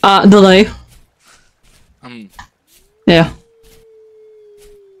 Delay. Yeah.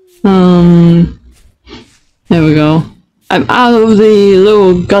 There we go. I'm out of the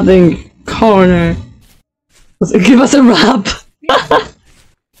little gutting corner. Give us a rap.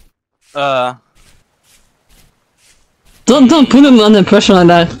 Don't put him under pressure like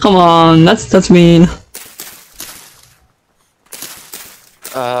that. Come on, that's mean.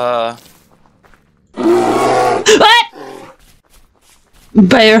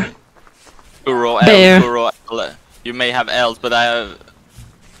 Bear. Bear. You may have L's, but I have.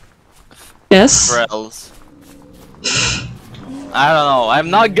 Yes. L's. I don't know. I'm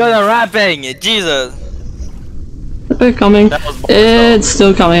not good at rapping. Jesus. They're coming. It's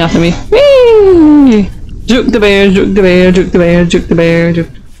still coming after me. Whee! Juke the bear, juke the bear, juke the bear, juke the bear, juke.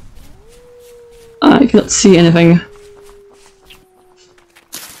 I cannot see anything.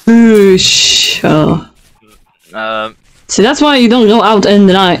 Whoosh. Oh. See, that's why you don't go out in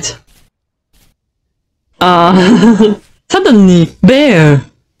the night. Suddenly, bear.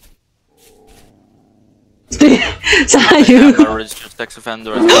 Is that you? I'm a registered sex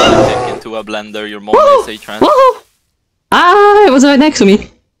offender and take into a blender. Your mom is a trans. Whoa! Ah, it was right next to me.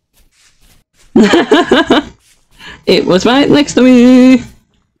 It was right next to me.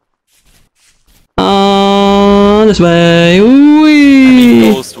 This way.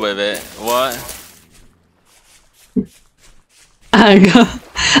 Wee. Ghost with it. What?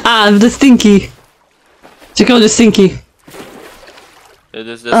 The stinky. She called it stinky.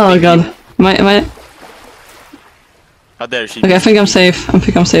 Oh god. Am I? How dare she? Okay, I think I'm safe. I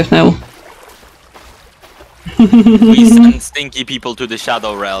think I'm safe now. We send stinky people to the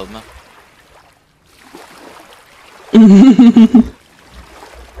shadow realm.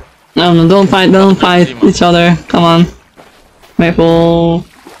 No, don't fight each other. Come on. Maple.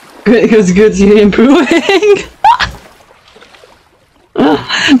 Good, you're improving.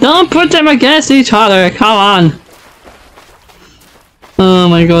 Don't put them against each other. Come on. Oh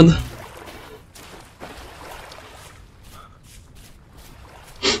my god.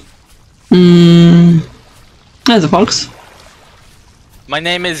 There's a fox. My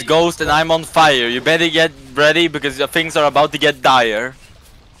name is Ghost and I'm on fire. You better get ready because things are about to get dire.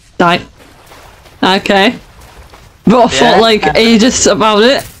 Die. Okay. But I thought like ages about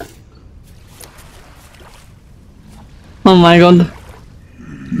it. Oh my god.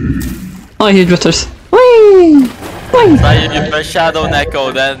 Oh, I hear drifters. Whee! Whee! You're a shadow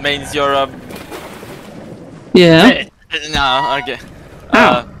Neko, that means you're a... Yeah. No, okay.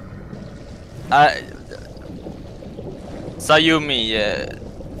 Sayumi, yeah.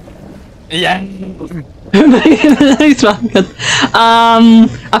 He's fucking good.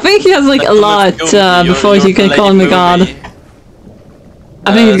 I think he has like a lot before he can call him a god.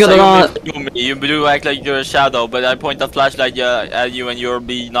 I think he's got a lot. You do act like you're a shadow, but I point a flashlight at you and you'll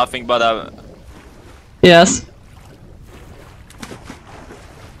be nothing but a... Yes.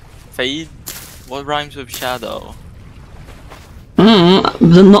 Fade? What rhymes with shadow?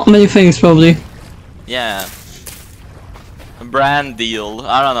 Not many things probably. Yeah. A brand deal,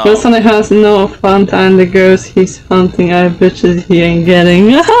 I don't know. Person has no fun time, the girls he's hunting, I bitches he ain't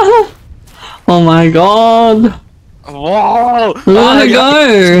getting. Oh my god. Whoa! Let it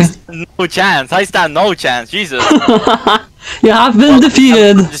go! No chance, I stand no chance, Jesus. You have been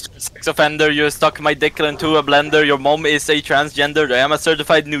defeated. I'm a sex offender, you stuck my dick into a blender, your mom is a transgender, I am a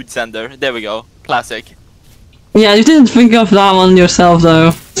certified nude sender. There we go, classic. Yeah, you didn't think of that one yourself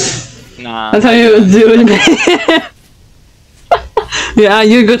though. Nah. That's how you would do it. Yeah,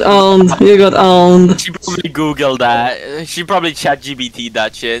 you got owned. You got owned. She probably Googled that. She probably ChatGPT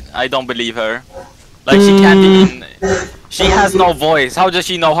that shit. I don't believe her. Like, she can't even... She has no voice. How does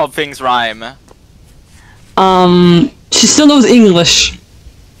she know how things rhyme? She still knows English.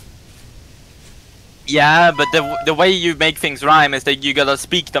 Yeah, but the way you make things rhyme is that you gotta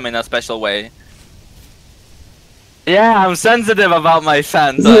speak them in a special way. Yeah, I'm sensitive about my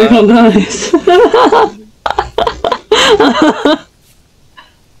Fanta. Oh, nice.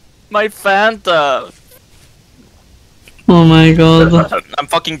 My Fanta. Oh my god. I'm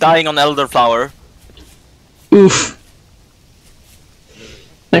fucking dying on elderflower. Oof.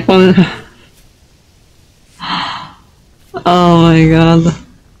 Like one. Oh my god.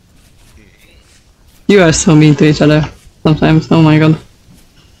 You are so mean to each other sometimes. Oh my god.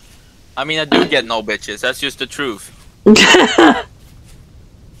 I mean, I do get no bitches. That's just the truth.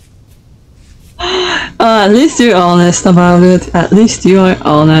 At least you're honest about it. At least you are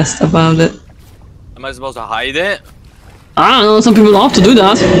honest about it. Am I supposed to hide it? I don't know, some people love to do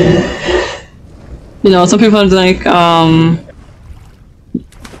that. You know, some people are like,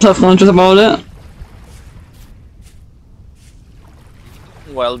 self-conscious about it.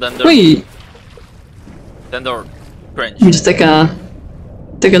 Well, then they're... Wait! Then they're cringe. You just take a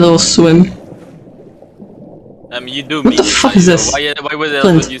little swim. You do What mean the it, fuck like, is this? Why else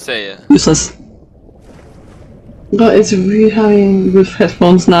Clint. would you say it? Useless. But it's really having good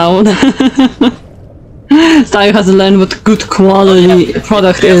headphones now. Style has learned what good quality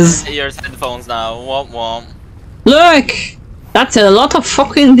product is. Ears, headphones now. Womp womp. Look! That's a lot of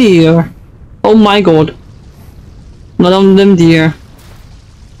fucking deer. Oh my god. Not on them deer.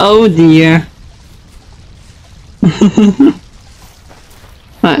 Oh dear.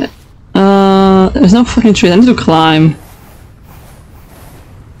 Right. There's no fucking tree. I need to climb.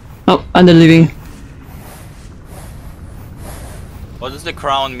 Oh, and they're leaving. What does the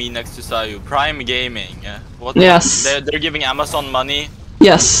crown mean next to Sayu? Prime Gaming. What? Yes. They're giving Amazon money.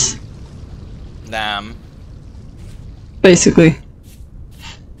 Yes. Damn. Basically.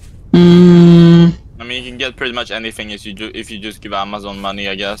 I mean, you can get pretty much anything if you just give Amazon money,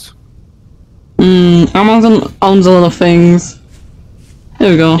 I guess. Amazon owns a lot of things.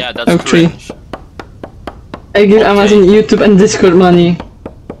 There we go. Yeah, that's Oak tree. cringe. I give Amazon, YouTube, and Discord money.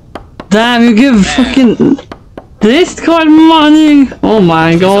 Damn, you give fucking Discord money! Oh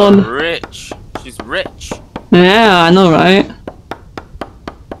my god. She's rich. She's rich. Yeah, I know, right?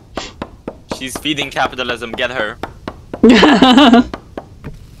 She's feeding capitalism. Get her.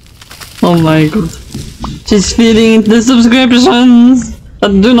 Oh my god. She's feeding the subscriptions that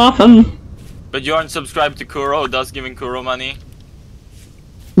do nothing. But you aren't subscribed to Kuro, thus giving Kuro money.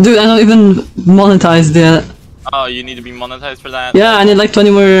 Dude, I'm not even monetized yet. Oh, you need to be monetized for that? Yeah, I need like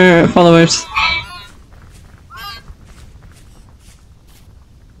 20 more followers.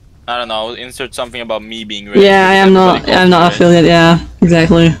 I don't know, insert something about me being rich. Yeah, I'm not affiliate, yeah,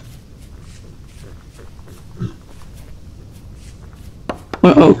 exactly.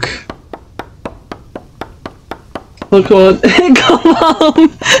 Or oak. Oh god, come on!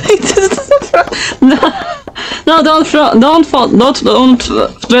 No, don't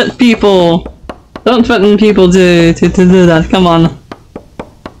threaten people. Don't threaten people to do that. Come on.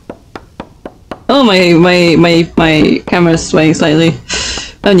 Oh, my camera's swaying slightly.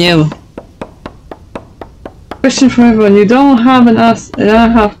 Oh no. Question for everyone. You don't have you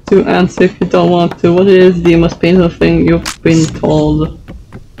don't have to answer if you don't want to. What is the most painful thing you've been told?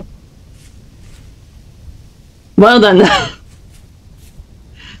 Well then.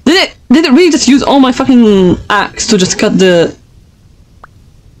 Did it really just use all my fucking axe to just cut the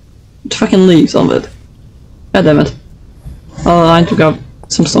fucking leaves of it? God damn it. Oh, I need to grab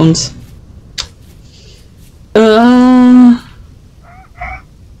some stones.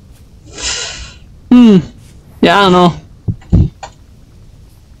 Yeah, I don't know.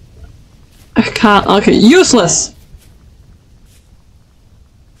 I can't. Okay, useless!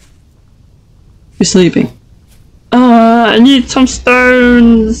 You're sleeping. I need some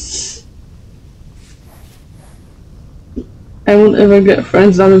stones! I won't ever get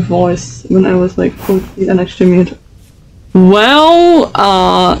friends out of voice when I was like 40 and extreme. Well,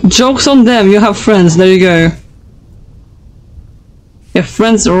 jokes on them, you have friends, there you go. You have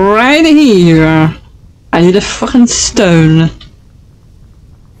friends right here. I need a fucking stone.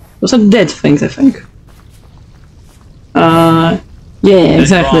 Those are dead things, I think. Yeah,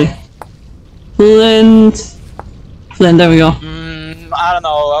 exactly. Flint, there we go. I don't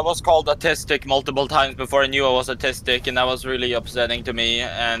know, I was called autistic multiple times before I knew I was autistic, and that was really upsetting to me,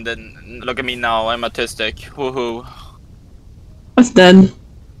 and then look at me now, I'm autistic. Woohoo. What's dead?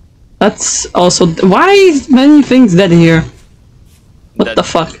 That's also... Why is many things dead here? dead. the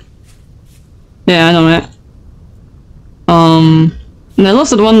fuck? Yeah, I know it. And I lost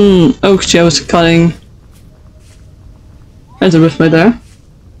that one oak tree I was cutting. There's a rift right there.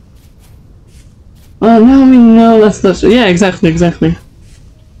 Oh, now we know that's yeah, exactly.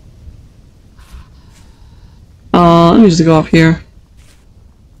 Let me just go up here.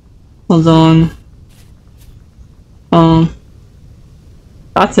 Hold on.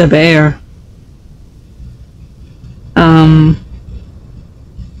 That's a bear.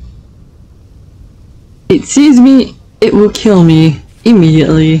 It sees me, it will kill me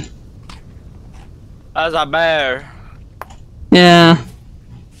immediately. That's a bear. Yeah.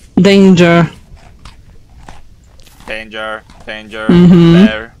 Danger. Danger. Mhm.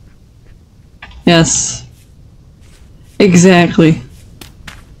 Bear. Yes. Exactly.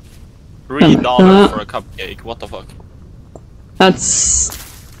 $3 for a cupcake. What the fuck? That's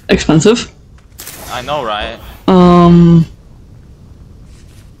expensive. I know, right?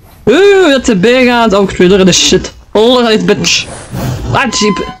 Ooh, that's a big ass oak tree. Look at this shit. Look at this bitch. Ah,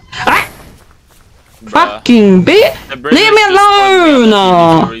 cheap. Ah! Fucking bitch! Leave me alone!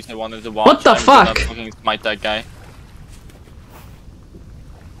 What the fuck? Fucking smite that guy.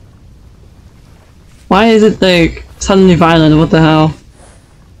 Why is it like suddenly violent? What the hell?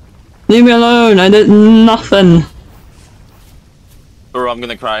 Leave me alone! I did nothing. Kuro, I'm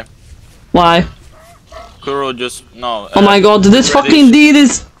gonna cry. Why? Kuro just no. Oh my god! This fucking deed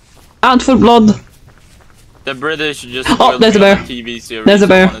is out for blood. The British just oh, there's a bear. TV series there's a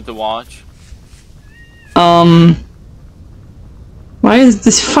bear. I wanted to watch. Why is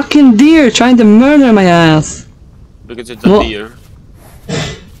this fucking deer trying to murder my ass? Because it's a deer.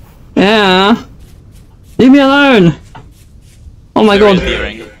 Yeah. Leave me alone. Oh my god.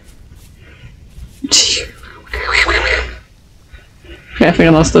 Endearing. Okay, I think I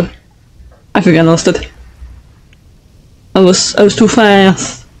lost it. I was too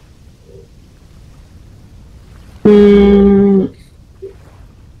fast.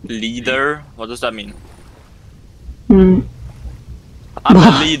 Leader? What does that mean? I'm I'm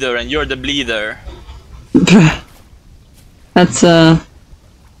the leader and you're the bleeder. That's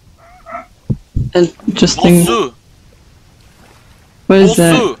interesting. Osu. What is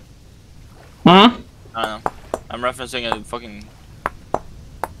that? Huh? I don't know. I'm referencing a fucking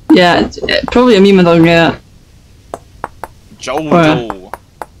yeah, probably a meme dog, yeah. Jojo.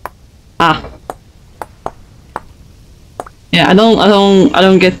 Ah. Yeah, I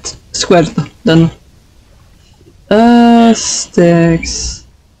don't get squared then. Sticks.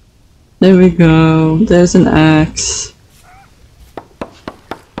 There we go. There's an axe.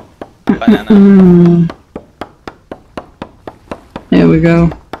 Banana. There we go.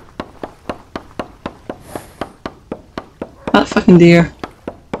 That fucking deer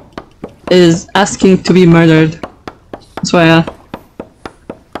is asking to be murdered. That's why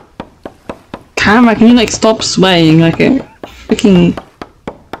camera, can you like stop swaying like a freaking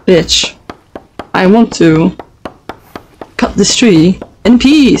bitch? I want to cut this tree in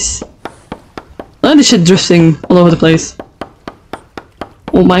peace. Look at this shit drifting all over the place.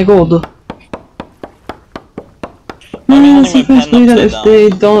 Oh my god. If they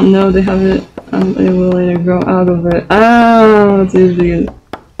don't know they have it and they will later grow out of it. Ah, that's easy.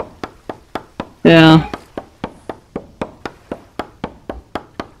 Yeah.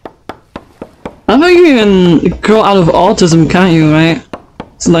 I think you can grow out of autism, can't you, right?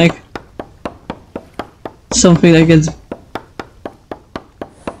 It's like something that gets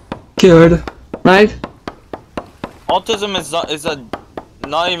cured, right? Autism is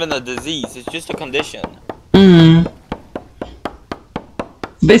not even a disease, it's just a condition.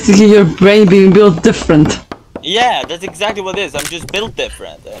 Basically your brain being built different. Yeah, that's exactly what it is. I'm just built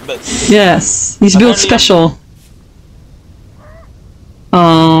different. But yes, he's built special.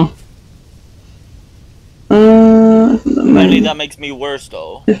 Apparently that makes me worse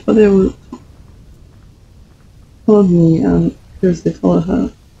though. If they would follow me and here's they follow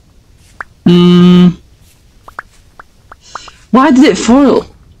her. Why did it fall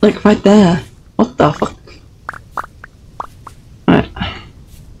like right there? What the fuck? Alright.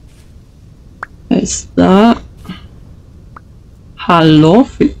 Is that hello?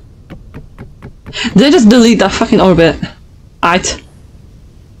 Did I just delete that fucking orbit? Alright.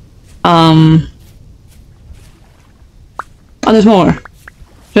 Oh, there's more.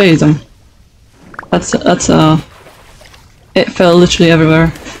 Jeez, that's it fell literally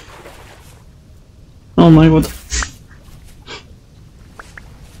everywhere. Oh my god.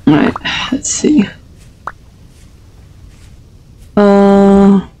 Alright, let's see.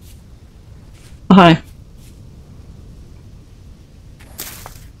 Hi.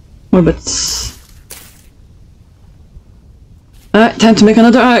 More bits. time to make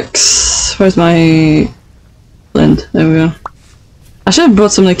another axe. Where's my flint? There we go. I should have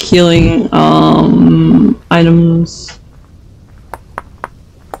brought some like healing items,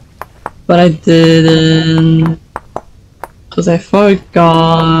 but I didn't because I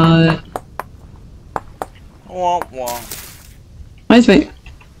forgot. Wait, wait.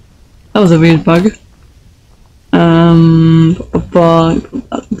 That was a weird bug. Bug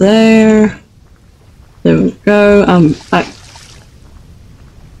that there. There we go. That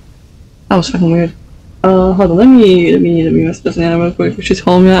was fucking weird. Hold on. Let me mess this in real quick if she's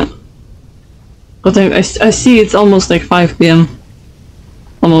home yet. But I see it's almost like 5 p.m.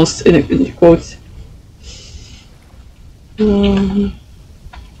 Almost in quotes.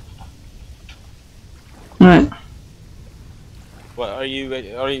 Alright. What are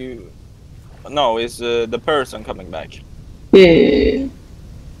you? No, is the person coming back? Yeah.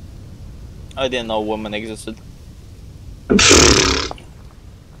 I didn't know women existed.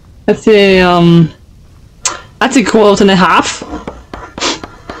 That's a quote and a half.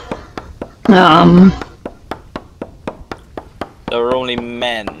 There were only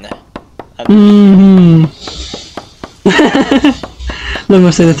men. No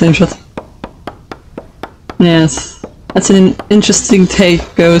more say the same shot. Yes. That's an interesting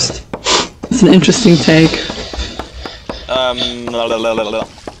take, Ghost. It's an interesting take.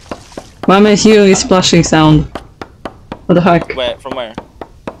 Why am I hearing a splashing sound? What the heck? Where? From where?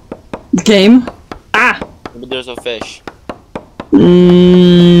 Game? Ah! Maybe there's a fish.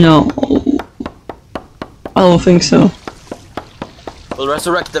 No. I don't think so. We'll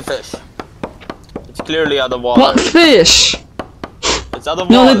resurrect the fish. It's clearly out of water. What fish? It's out of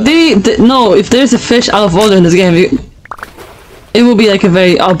No, water. no, if there's a fish out of water in this game, it will be like a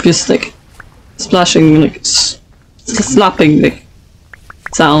very obvious, like, splashing, like, slapping, like,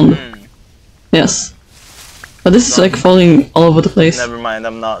 sound. Yes. But this is like falling all over the place. Never mind,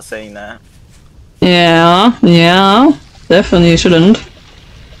 I'm not saying that. Yeah, definitely shouldn't.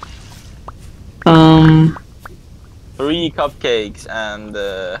 3 cupcakes and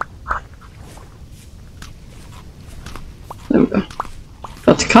There we go.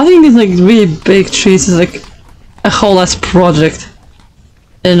 But cutting these like really big trees is like a whole ass project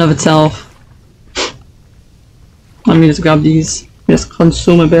in and of itself. Let me just grab these, just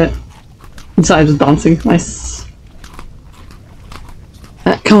consume a bit. Inside just dancing, nice.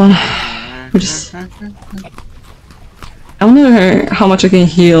 Come on, we're just. I wonder how much I can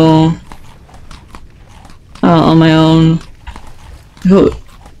heal on my own.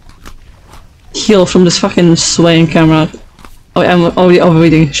 Heal from this fucking swaying camera. Oh, I'm already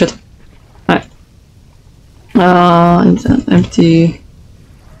overreading. Shit. Alright. Empty.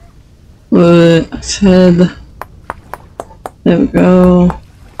 Wood. Head. There we go.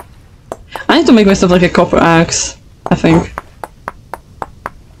 I need to make myself like a copper axe, I think.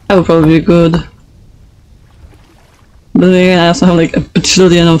 That would probably be good. But then again, I also have like a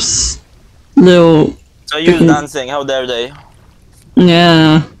bajillion of little... So you dancing, how dare they?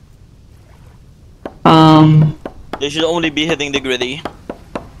 Yeah. They should only be hitting the gritty.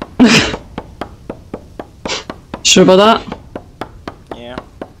 Sure about that? Yeah.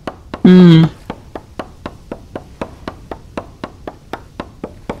 Come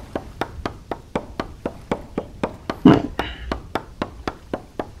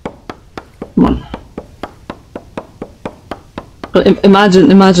on. But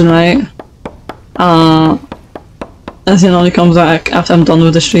imagine, right? As it only comes back after I'm done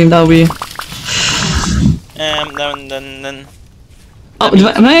with the stream, that'll be... Then... Oh,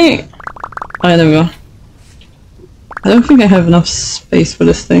 am I... Oh yeah, there we go. I don't think I have enough space for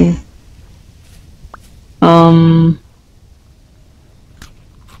this thing.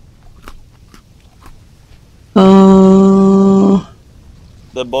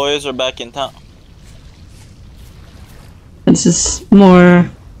 The boys are back in town. This is more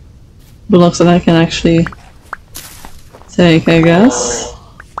blocks that I can actually take, I guess.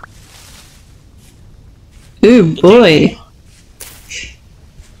 Ooh boy!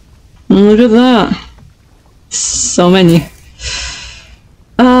 Look at that! So many.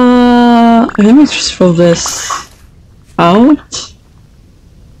 Let me just throw this out.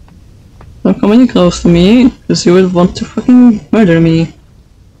 Don't come any close to me, because you would want to fucking murder me.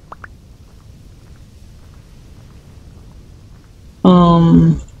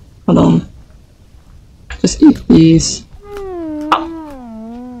 Hold on. Just eat these.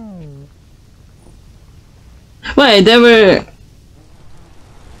 Oh. Wait, they were...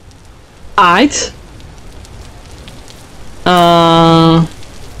 Aight.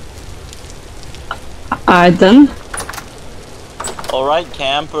 Aight then. Alright,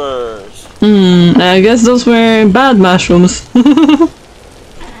 campers. I guess those were bad mushrooms.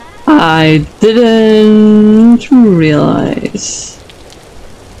 I didn't realize.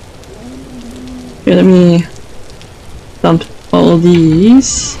 Here, let me dump all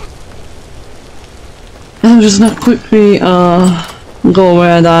these. And I'm just gonna quickly go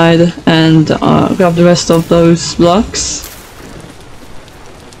where I died and grab the rest of those blocks.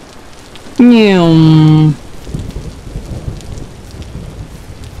 Nyum.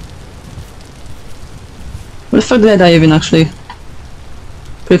 Where the fuck did I die even actually?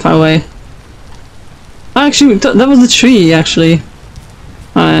 Pretty far away. Actually, that was the tree actually.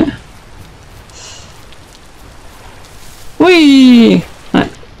 Alright. Whee!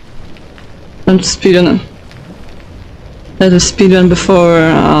 Alright. I'm speedrunning. Let us speedrun before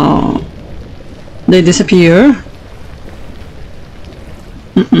they disappear.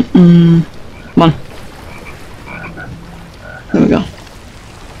 Come on. There we go.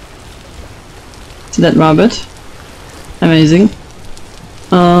 It's a dead rabbit. Amazing.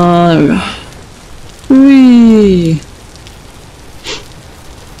 There we go. Whee!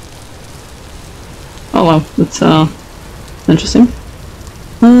 Oh wow, that's interesting.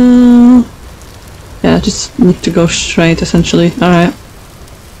 Yeah, just need to go straight essentially. Alright.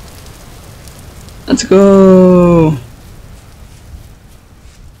 Let's go!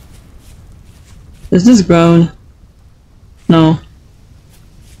 Is this grown? No.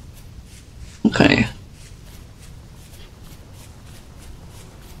 Okay.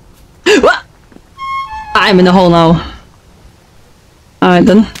 What? I'm in the hole now. Alright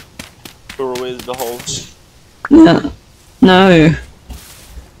then. Where is the hole? Yeah. No.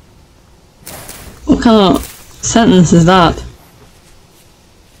 What kind of sentence is that?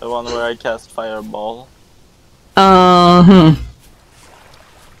 The one where I cast fireball.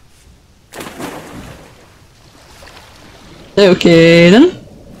 Okay then.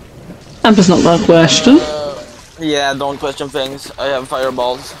 That's not that question. Yeah, don't question things. I have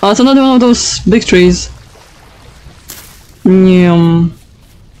fireballs. Oh, it's another one of those big trees. Nyum.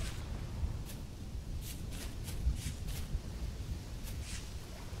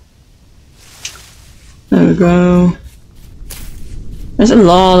 There we go. There's a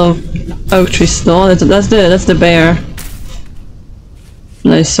lot of oak trees still. That's the bear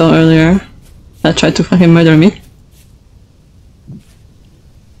that I saw earlier. That tried to fucking murder me.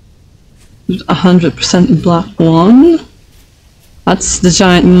 100% black one. That's the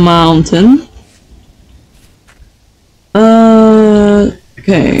giant mountain.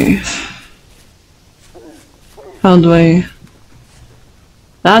 Okay. How do I...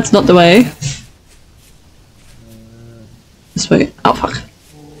 That's not the way. This way. Oh fuck.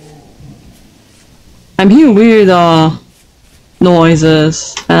 I'm hearing weird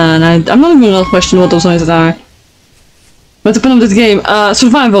noises, and I'm not even gonna question what those noises are. What's the point of this game?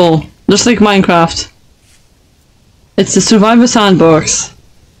 Survival. Just like Minecraft. It's the survival sandbox.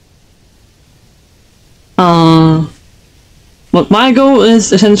 But my goal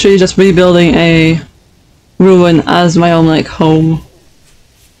is essentially just rebuilding a ruin as my own like home.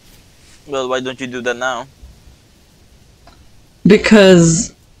 Well, why don't you do that now?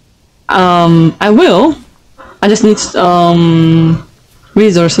 Because I will. I just need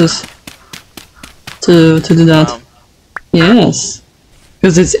resources to do that. Yes.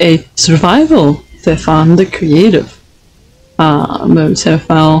 Because it's a survival. Stefan the creative mode so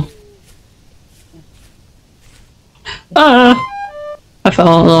far. I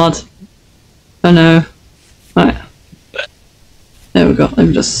fell a lot. Oh no. Right. There we go. Let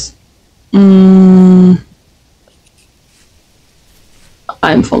me just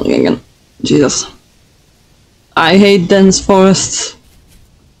I'm falling again. Jesus. I hate dense forests.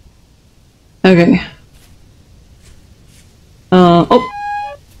 Okay. Oh!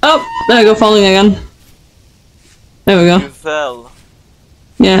 Oh! There I go, falling again. There we go. You fell.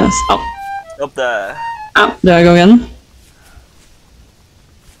 Yes. Oh. Up there. Oh, there I go again.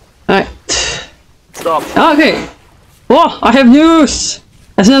 Alright. Stop. Okay. Whoa! I have news!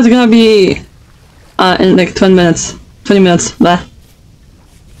 I think it's gonna be in like 20 minutes. 20 minutes. Blah.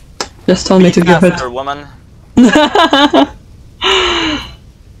 Just told me to give it. Woman.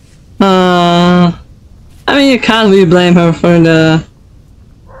 I mean, you can't really blame her for the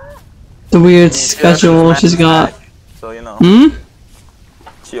weird schedule she's got. So you know. Hmm?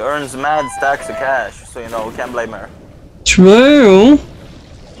 She earns mad stacks of cash, so you know, can't blame her. True.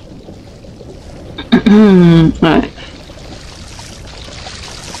 Alright.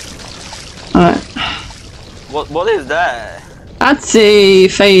 Alright. What is that? That's a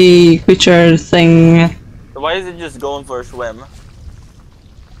fey creature thing. Why is it just going for a swim?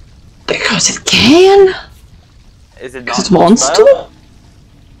 Because it can? Is it not because it wants spell? to?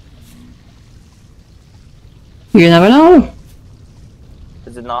 You never know.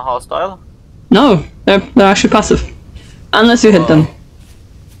 Is it not hostile? No, they're actually passive. Unless you hit them.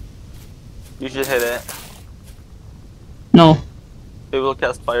 You should hit it. No. It will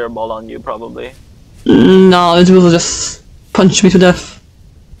cast fireball on you, probably. No, it will just punch me to death.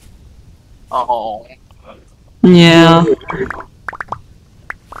 Oh. Yeah.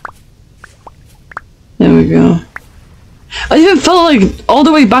 There we go. I even felt like all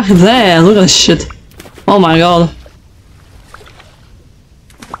the way back there. Look at this shit. Oh my god.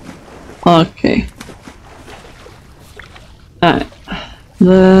 Okay. Alright.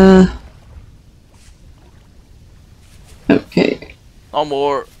 Okay. No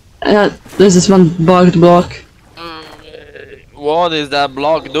more. There's this one bugged block. What is that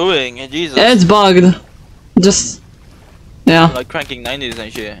block doing? Jesus. It's bugged. Just... yeah. Like cranking 90s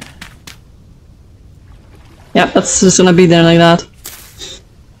and shit. Yep, that's just gonna be there like that.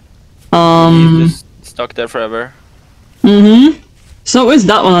 He's just stuck there forever. So is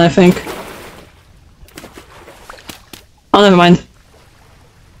that one, I think. Oh, never mind.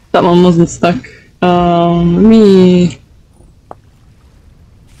 That one wasn't stuck. Let me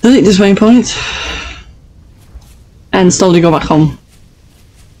delete this waypoint and slowly go back home.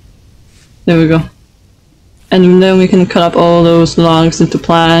 There we go. And then we can cut up all those logs into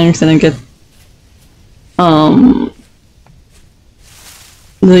planks and then get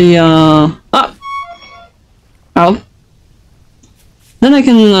out. Then I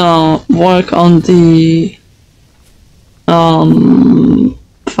can work on the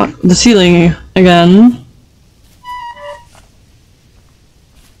the ceiling again.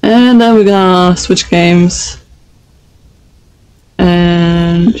 And then we're gonna switch games.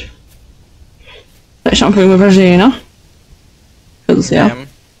 And shampoo with Regina. Cause yeah.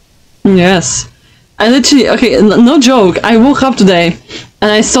 Yes. I literally, okay, no joke, I woke up today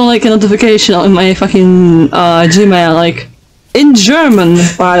and I saw like a notification on my fucking Gmail, like, in German,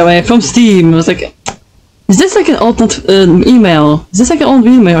 by the way, from Steam. I was like, is this like an old email? Is this like an old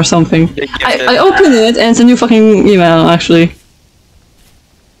email or something? I opened it and it's a new fucking email, actually.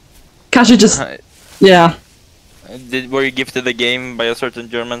 Kasha just, yeah. Were you gifted a game by a certain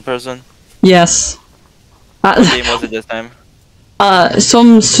German person? Yes. What game was it this time?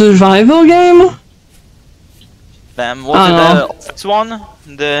 Some survival game? Damn, was it the Office one?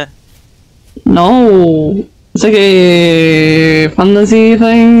 The... No. It's like a fantasy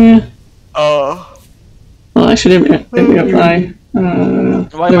thing. Oh. Well, actually, let me apply.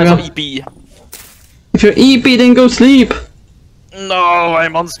 Why am I so EP? If you're EP, then go sleep. No,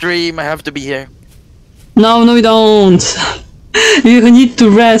 I'm on stream, I have to be here. No, you don't. You need to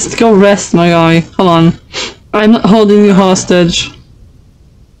rest. Go rest, my guy. Come on. I'm not holding you hostage.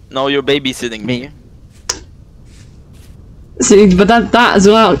 No, you're babysitting me. See, but that is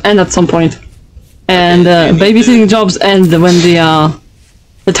gonna end at some point. And babysitting jobs end when the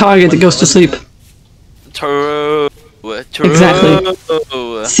target goes to sleep. True. Exactly.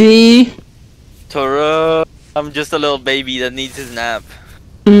 See? True. I'm just a little baby that needs his nap.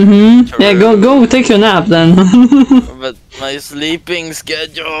 Yeah, go take your nap then. But my sleeping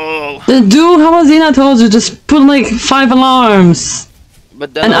schedule. Do how Zina told you, just put like 5 alarms.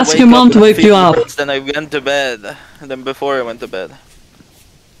 But then and I ask your mom to wake you up. Then I went to bed. Then before I went to bed.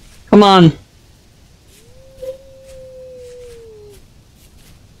 Come on.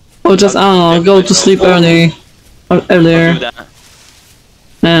 Or just, I don't know, go to sleep early. Or earlier.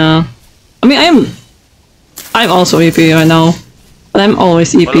 Yeah. I mean, I'm also EP right now. But I'm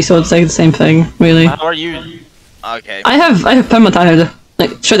always EP, so it's like the same thing, really. How are you? Okay. I have perma-tired.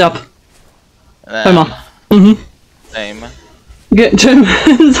 Like, shut up. Perma. Same. Good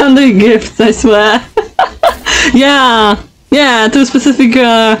Sunday gifts, I swear. Yeah, two specific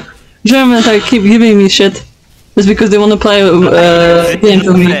Germans that keep giving me shit. Just because they want to play games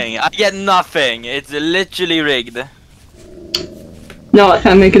with me. I get nothing. It's literally rigged. No, I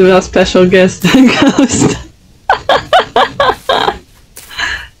can't make it without special guest ghost.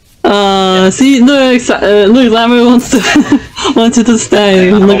 See, look, Lammer wants you to stay.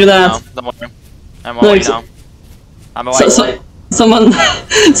 Yeah, look at that. Don't worry. I'm awake now. I'm awake. Someone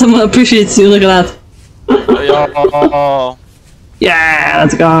appreciates you. Look at that. Yo. Yeah,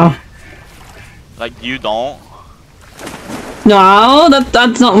 let's go. Like you don't. No,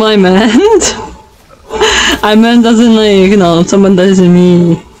 that's not what I meant. I meant as in like, you know, someone that isn't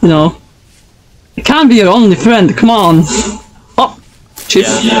me, you know. It can't be your only friend, come on. Oh, shit.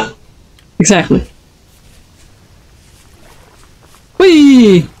 Yeah. Exactly.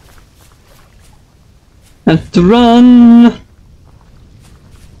 Whee! Have to run.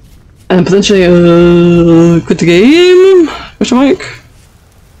 And potentially quit the game? Question mark?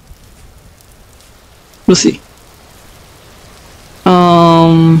 We'll see.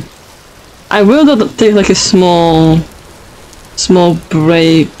 I will take like a small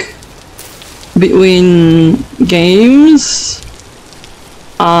break between games.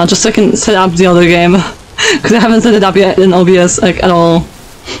 Just so I can set up the other game. Because I haven't set it up yet in OBS, like, at all.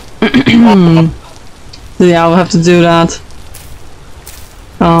 So yeah, I'll have to do that.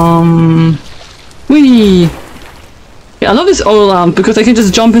 Whee! Yeah, I love this oil lamp because I can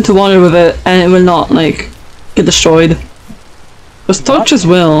just jump into water with it and it will not, like, get destroyed. Because torches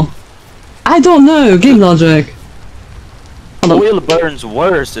will. I don't know, game logic. Oil burns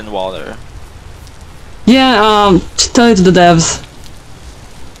worse in water. Yeah, just tell it to the devs.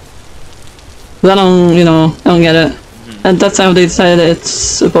 But I don't, you know, I don't get it. And that's how they decided it's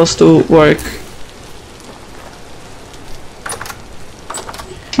supposed to work.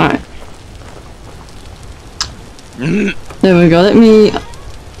 Alright. There we go, let me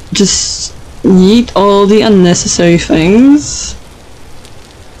just yeet all the unnecessary things.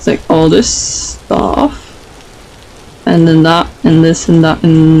 It's like all this stuff. And then that, and this, and that,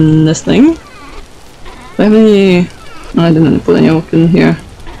 and this thing. Do I have any... No, I didn't put any oak in here.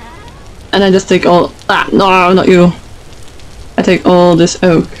 And I just take all... Ah, no, not you. I take all this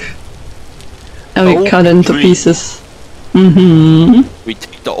oak. And we cut it into pieces. We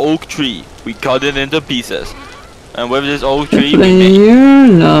take the oak tree, we cut it into pieces. And with this oak tree,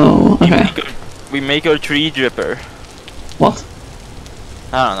 no. Okay. We make our tree dripper. What?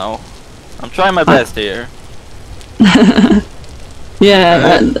 I don't know. I'm trying my best here.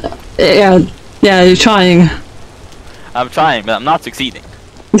 Yeah, yeah, you're trying. I'm trying, but I'm not succeeding.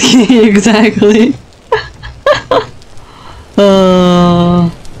 Exactly.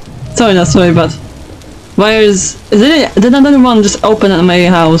 Sorry, not sorry, but did another one just open at my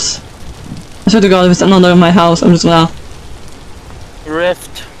house? I swear to God, if it's another in my house, I'm just gonna...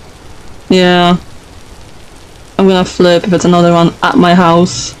 Rift. Yeah. I'm gonna flip if it's another one at my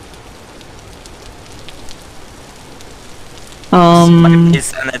house. My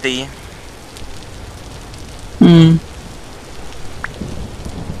insanity.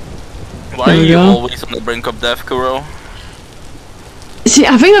 Why are you always on the brink of death, Kuro? See,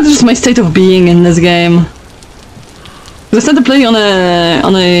 I think that's just my state of being in this game. I started playing on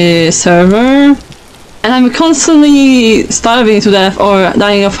a server, and I'm constantly starving to death or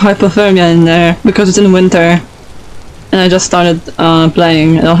dying of hypothermia in there because it's in winter. And I just started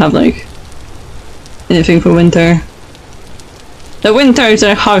playing. I don't have like anything for winter. The winters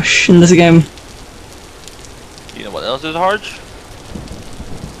are harsh in this game. You know what else is harsh?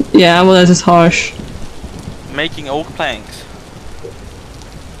 Yeah, well, that is harsh. Making oak planks.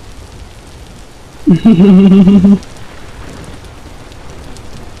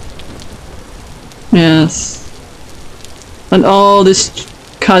 Yes. And all this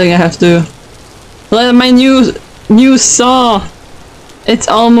cutting I have to do. Like my new saw, it's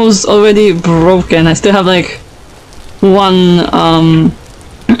almost already broken. I still have like one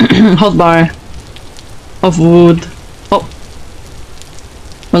hotbar of wood. Oh,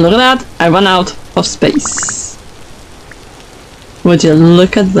 well, look at that! I run out of space. Would you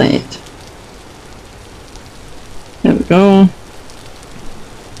look at that? There we go.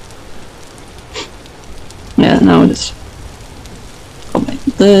 Yeah, now just combine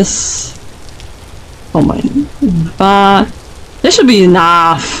this. Combine that. There should be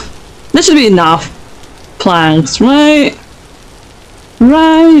enough. There should be enough planks, right?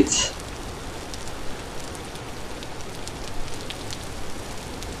 Right.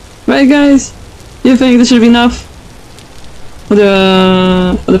 Right, guys? You think this should be enough for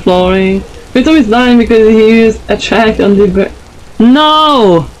the flooring? Vtuber is dying because he used a track on the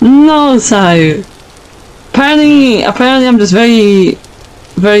No! No, Sayu! Apparently I'm just very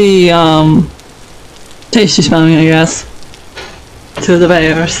tasty smelling, I guess. To the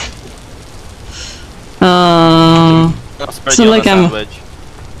bears. So like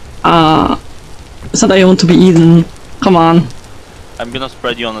it's not that I want to be eaten. Come on. I'm gonna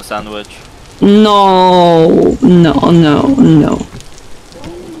spread you on a sandwich. No, no, no, no.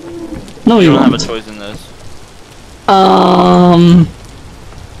 No, you don't won't. have a choice in this. Well,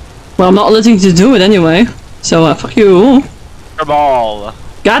 I'm not letting you do it anyway. So fuck you. Ball.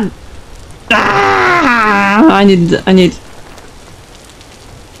 God. Ah, I need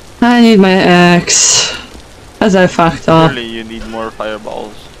my axe. As I fucked up. Surely you need more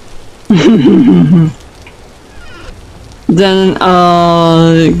fireballs. Then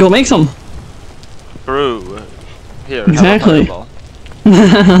go make some. True. Here, exactly. have a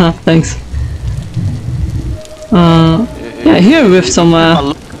fireball. Thanks. Yeah, here with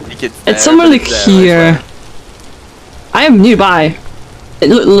somewhere. It's somewhere like here. I am nearby.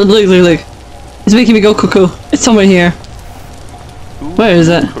 Look. It's making me go cuckoo. It's somewhere here. Where is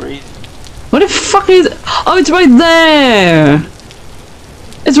it? Crazy. Where the fuck is it? Oh, it's right there!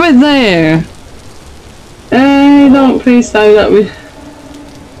 It's right there! Don't please tell that we...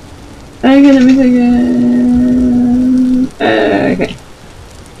 Okay, let me take it... okay.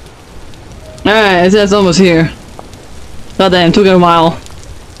 Alright, it's almost here. God damn, took a while.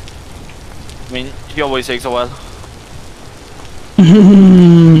 I mean, he always takes a while.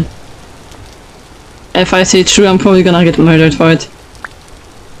 If I say it's true, I'm probably gonna get murdered for it.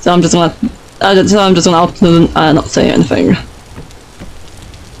 So I'm just gonna not say anything.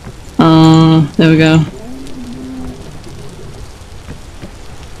 There we go.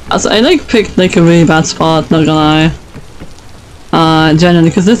 Also, I like picked like a really bad spot, not gonna lie. Genuinely,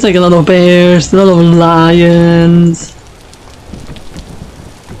 because there's like a lot of bears, a lot of lions.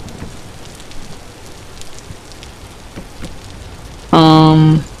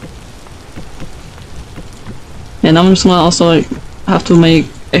 And I'm just gonna also like have to make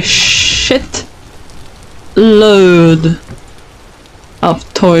a shit load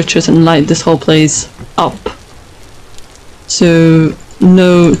of torches and light this whole place up, so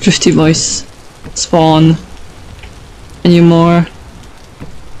no drifty boys spawn anymore.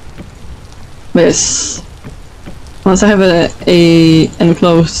 This once I have a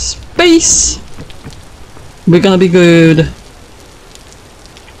enclosed space, we're gonna be good.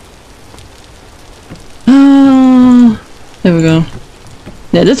 There we go.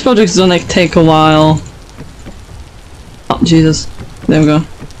 Yeah, this project is gonna like take a while. Oh Jesus. There we go.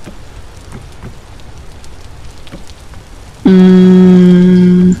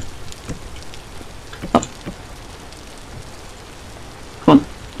 Oh. Come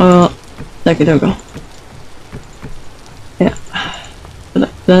on. Okay, there we go. Yeah. Put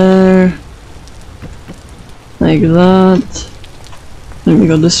it there. Like that. Let me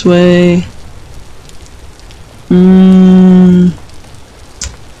go this way.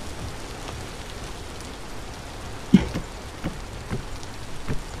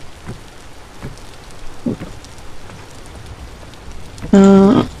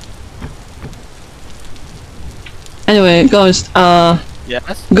 Anyway, guys,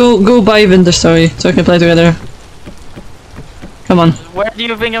 yes? go buy Winter Story so we can play together. Come on. Where do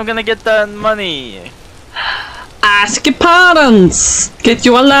you think I'm gonna get that money? Ask your parents! Get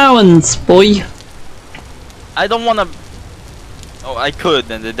your allowance, boy! I don't wanna... Oh, I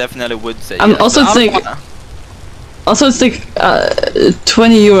could, and they definitely would say I'm yes, also but I don't think... wanna. Also it's like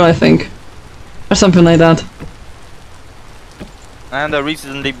 20 euro I think. Or something like that. And I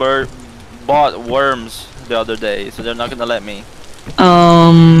recently bought worms the other day, so they're not gonna let me.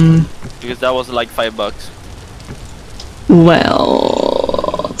 Because that was like $5.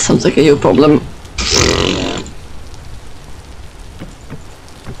 Well... sounds like a you problem.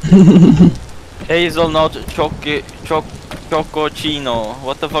 Hazelnut chococino.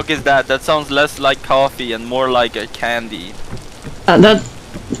 What the fuck is that? That sounds less like coffee and more like a candy.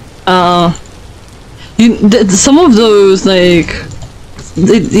 Some of those like...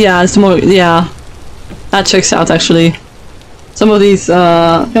 yeah, it's more... yeah. That checks out actually. Some of these,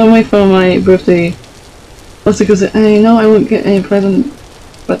 can't wait for my birthday. Also because I know I won't get any present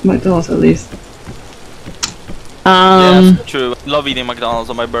but McDonald's at least. Yeah, true. I love eating McDonald's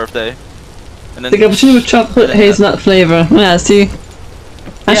on my birthday. And then the cappuccino with chocolate hazelnut flavor. Yeah, see?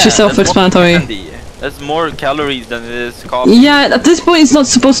 Actually self-explanatory. There's more calories than it is coffee. Yeah, at this point it's not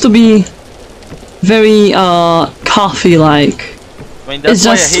supposed to be very coffee-like. I mean, that's it's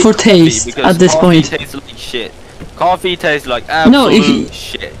why just I hate for coffee, taste because at this point. Coffee tastes like shit. Coffee tastes like absolute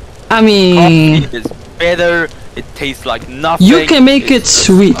shit. I mean... coffee is bitter, it tastes like nothing. You can make it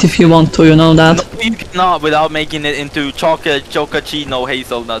sweet if you want to, you know that? No, you cannot without making it into chococino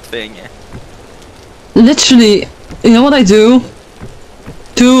hazelnut thing. Literally, you know what I do?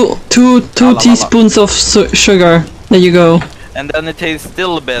 Two teaspoons of sugar. There you go. And then it tastes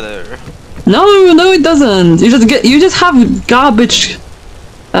still better. No, it doesn't. You just have garbage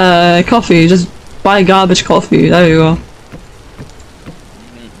coffee. You just buy garbage coffee. There you go.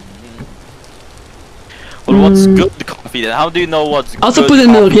 Well, what's good coffee then? How do you know what's good? Also put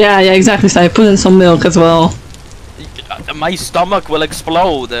in milk. Yeah, exactly. So I put in some milk as well. My stomach will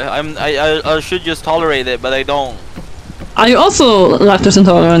explode. I should just tolerate it, but I don't. Are you also lactose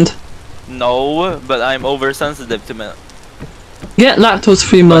intolerant? No, but I'm oversensitive to milk. Get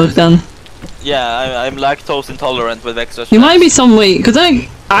lactose-free milk then. Yeah, I'm lactose intolerant with extra stress. You might be some way, because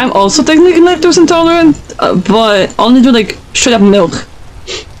I'm also technically lactose intolerant, but only do like straight up milk.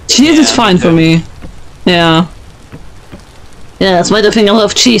 Cheese is fine for me. Yeah. Yeah, that's why I think I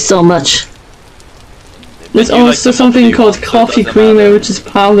love cheese so much. There's also something called coffee creamer, which is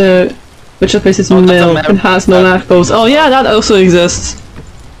powder which replaces Oh, that's milk and has no lactose. Oh yeah, that also exists.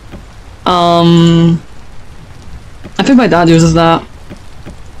 I think my dad uses that.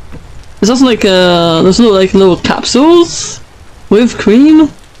 There's also like there's little capsules with cream.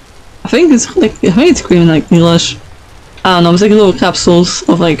 I think it's cream in like English. I don't know, it's like little capsules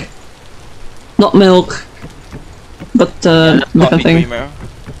of like not milk, but different thing. Creamer.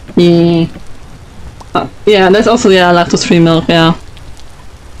 Yeah. Yeah, there's also lactose-free milk. Yeah.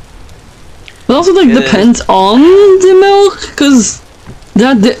 But also like depends on the milk, because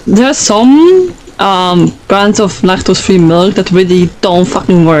there are some brands of lactose-free milk that really don't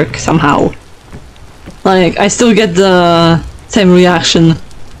fucking work somehow. Like I still get the same reaction.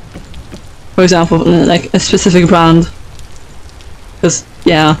 For example, like a specific brand. Because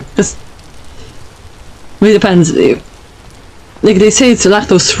really depends. Like they say it's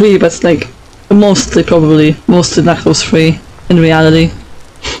lactose-free, but it's like mostly lactose-free in reality.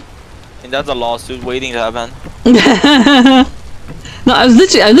 And that's a lawsuit waiting to happen. No, I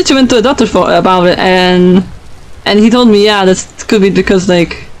literally went to a doctor about it, and he told me, yeah, that could be because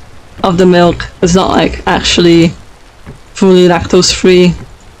like of the milk. It's not like actually fully lactose-free.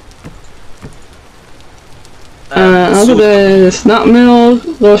 Also there's nut milk.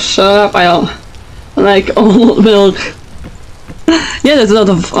 Oh, shut up! I don't like oat milk. Yeah, there's a lot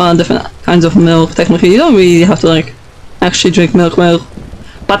of different kinds of milk. Technically, you don't really have to like actually drink milk,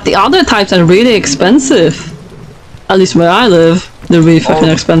 but the other types are really expensive. At least where I live, they're really fucking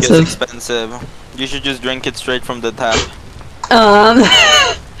expensive. It's expensive. You should just drink it straight from the tap.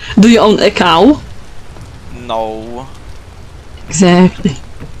 Do you own a cow? No. Exactly.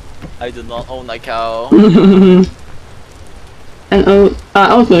 I do not own a cow. And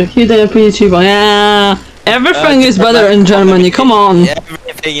oat milk, here they are pretty cheap. Yeah. Everything is better in Germany, come on!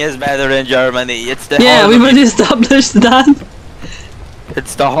 Everything is better in Germany, it's the yeah, we've already established that.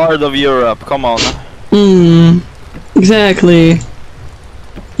 It's the heart of Europe, come on. Exactly.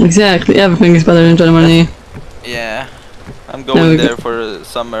 Exactly, everything is better in Germany. Yeah. I'm going there for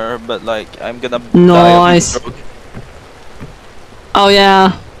summer, but like, I'm gonna die of stroke. Oh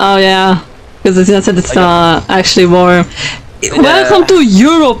yeah, because it's said it's actually warm. Yeah. Welcome to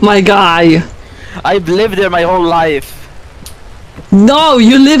Europe, my guy! I've lived there my whole life. No,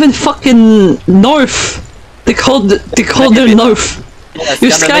 you live in fucking north. They call their north. Yeah,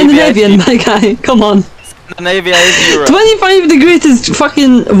 you're Scandinavian, my guy. Come on. Scandinavia is Europe. 25 degrees is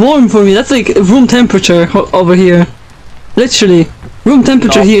fucking warm for me. That's like room temperature over here. Literally. Room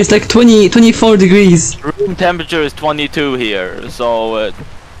temperature here is like 24 degrees. Room temperature is 22 here, so...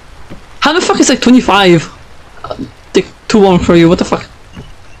 How the fuck is like 25? Too warm for you, what the fuck?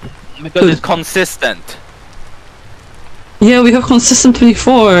 Because it's consistent. Yeah, we have consistent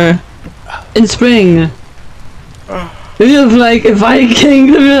 24 in spring. We have like a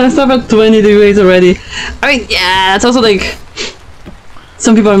Viking, that's up at 20 degrees already. I mean, yeah, it's also like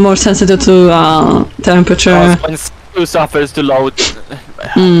some people are more sensitive to temperature. Who suffers to low?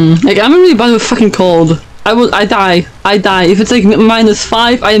 Like I'm really bad with fucking cold. I die. If it's like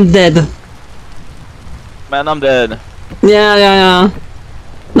 -5, I am dead. Man, I'm dead. Yeah.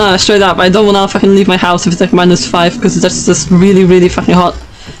 No, straight up, I don't wanna fucking leave my house if it's like -5, because that's just really fucking hot.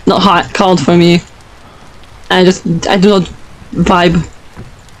 Not hot, cold for me. I do not vibe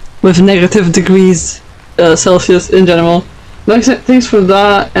with negative degrees Celsius in general. Like, thanks for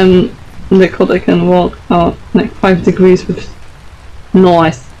that, and like what I can walk out like 5 degrees with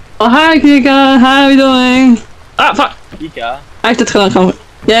noise. Oh hi Kika, how are you doing? Ah fuck! Kika? I have to come.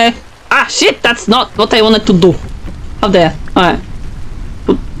 Yeah. Ah shit, that's not what I wanted to do. Up there. Alright.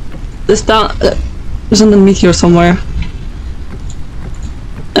 Put this down. There's a meteor somewhere.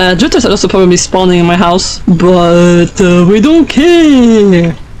 Jitters are also probably spawning in my house, but we don't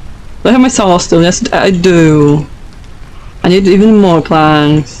care. Do I have my saw still? Yes, I do. I need even more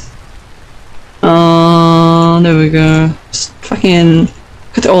planks. There we go. Just fucking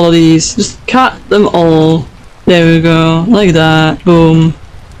cut all of these. Just cut them all. There we go. Like that. Boom.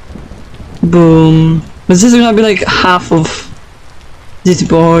 Boom. This is gonna be like half of these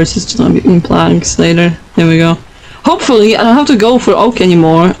boards. It's just gonna be in planks later. There we go. Hopefully I don't have to go for oak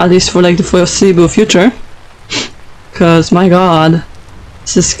anymore, at least for like the foreseeable future. Cause my god,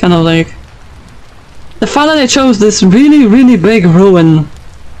 this is kind of like the fact that I chose this really big ruin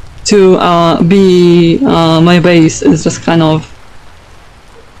to be my base is just kind of.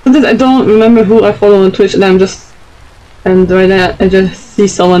 I don't remember who I follow on Twitch, and right now I just see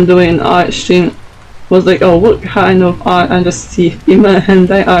someone doing an art stream. Was like, oh, what kind of art? And just see Ima and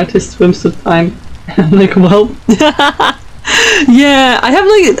the artist swimsuit time. I'm like, well, yeah, I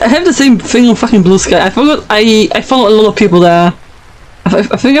have the same thing on fucking Blue Sky. I forgot I follow a lot of people there. I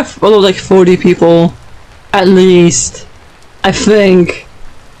I think I've followed like 40 people, at least. I think.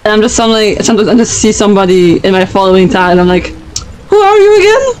 And I'm just suddenly, sometimes I just see somebody in my following tag and I'm like, who are you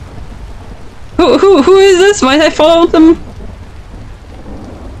again? Who is this? Why did I follow them?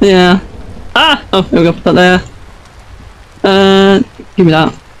 Yeah. Ah! Oh, there we go, put that there. Give me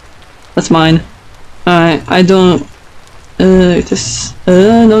that. That's mine. Alright, I don't... no.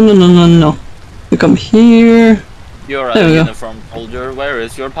 You come here. You're a uniform soldier, where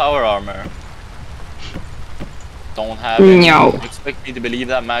is your power armor? Don't have it. No. Expect me to believe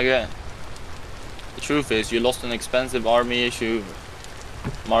that, maggot. The truth is, you lost an expensive army issue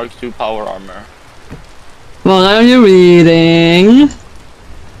Mark II power armor. What are you reading?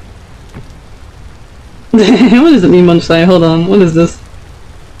 What does it mean, Munchlight? Hold on, what is this?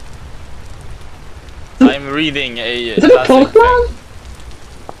 I'm reading a... Is it a Pokemon?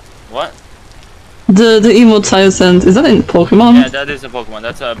 What? The emote Silent, is that in Pokemon? Yeah, that is a Pokemon.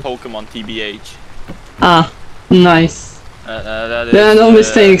 That's a Pokemon TBH. Ah, nice. There are no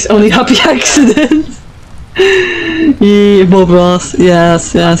mistakes, only happy accidents. Yeah, Bob Ross.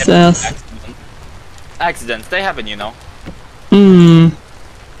 Yes. Accidents, they happen, you know.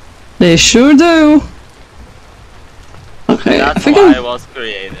 They sure do. Okay, that's why I was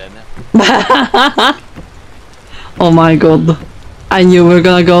created. Oh my god. I knew we were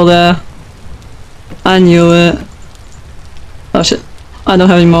gonna go there. I knew it. Oh shit. I don't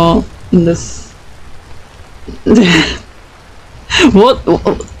have any more in this. What?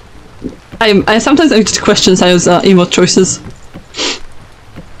 I sometimes I just question Sayo's emote choices.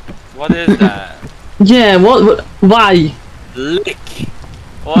 What is that? Yeah, what? Why? Lick.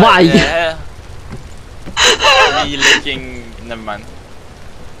 What why? Yeah. Me licking. Never mind.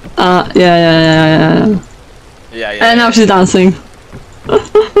 Yeah. And now she's dancing.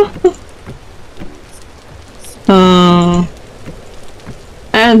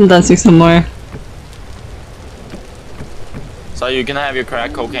 And dancing somewhere. So you can have your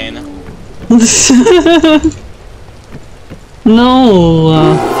crack cocaine. No.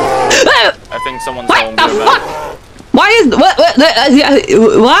 I think someone's home there, but... Why is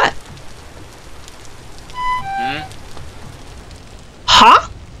what? Huh?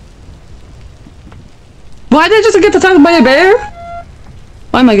 Why did I just get attacked by a bear?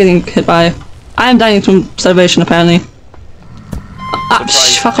 Why am I getting hit by? I am dying from starvation apparently.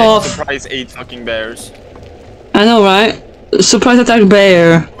 Fuck off. Surprise 8 fucking bears. I know, right? Surprise attack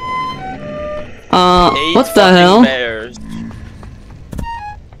bear. What the hell? Bears.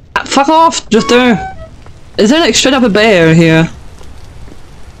 Fuck off, Drifter. Is there like straight up a bear here?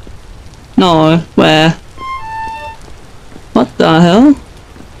 No, where? What the hell?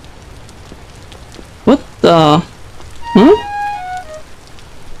 What the?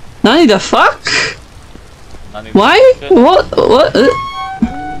 Nani the fuck? Why? What?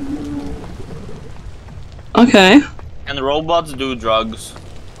 Okay. Can robots do drugs?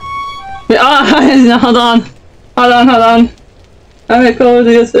 Wait, hold on. Okay, cool.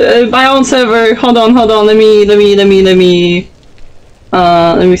 This my own server. Hold on. Let me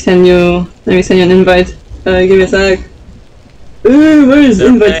send you an invite. Give me a sec. Ooh, where is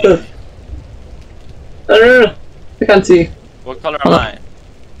invite stuff? I can't see. What color am I?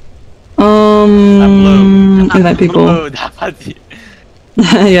 Blue. Invite people. Blue,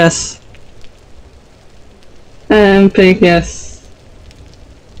 yes. And pink, yes.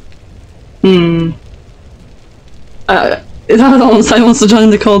 Someone wants to join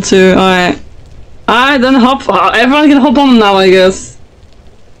the call too. Alright. Then hop. Everyone can hop on now, I guess.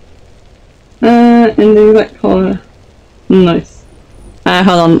 And do that color. Nice. Hold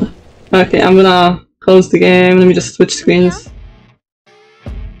on. Okay, I'm gonna close the game. Let me just switch screens.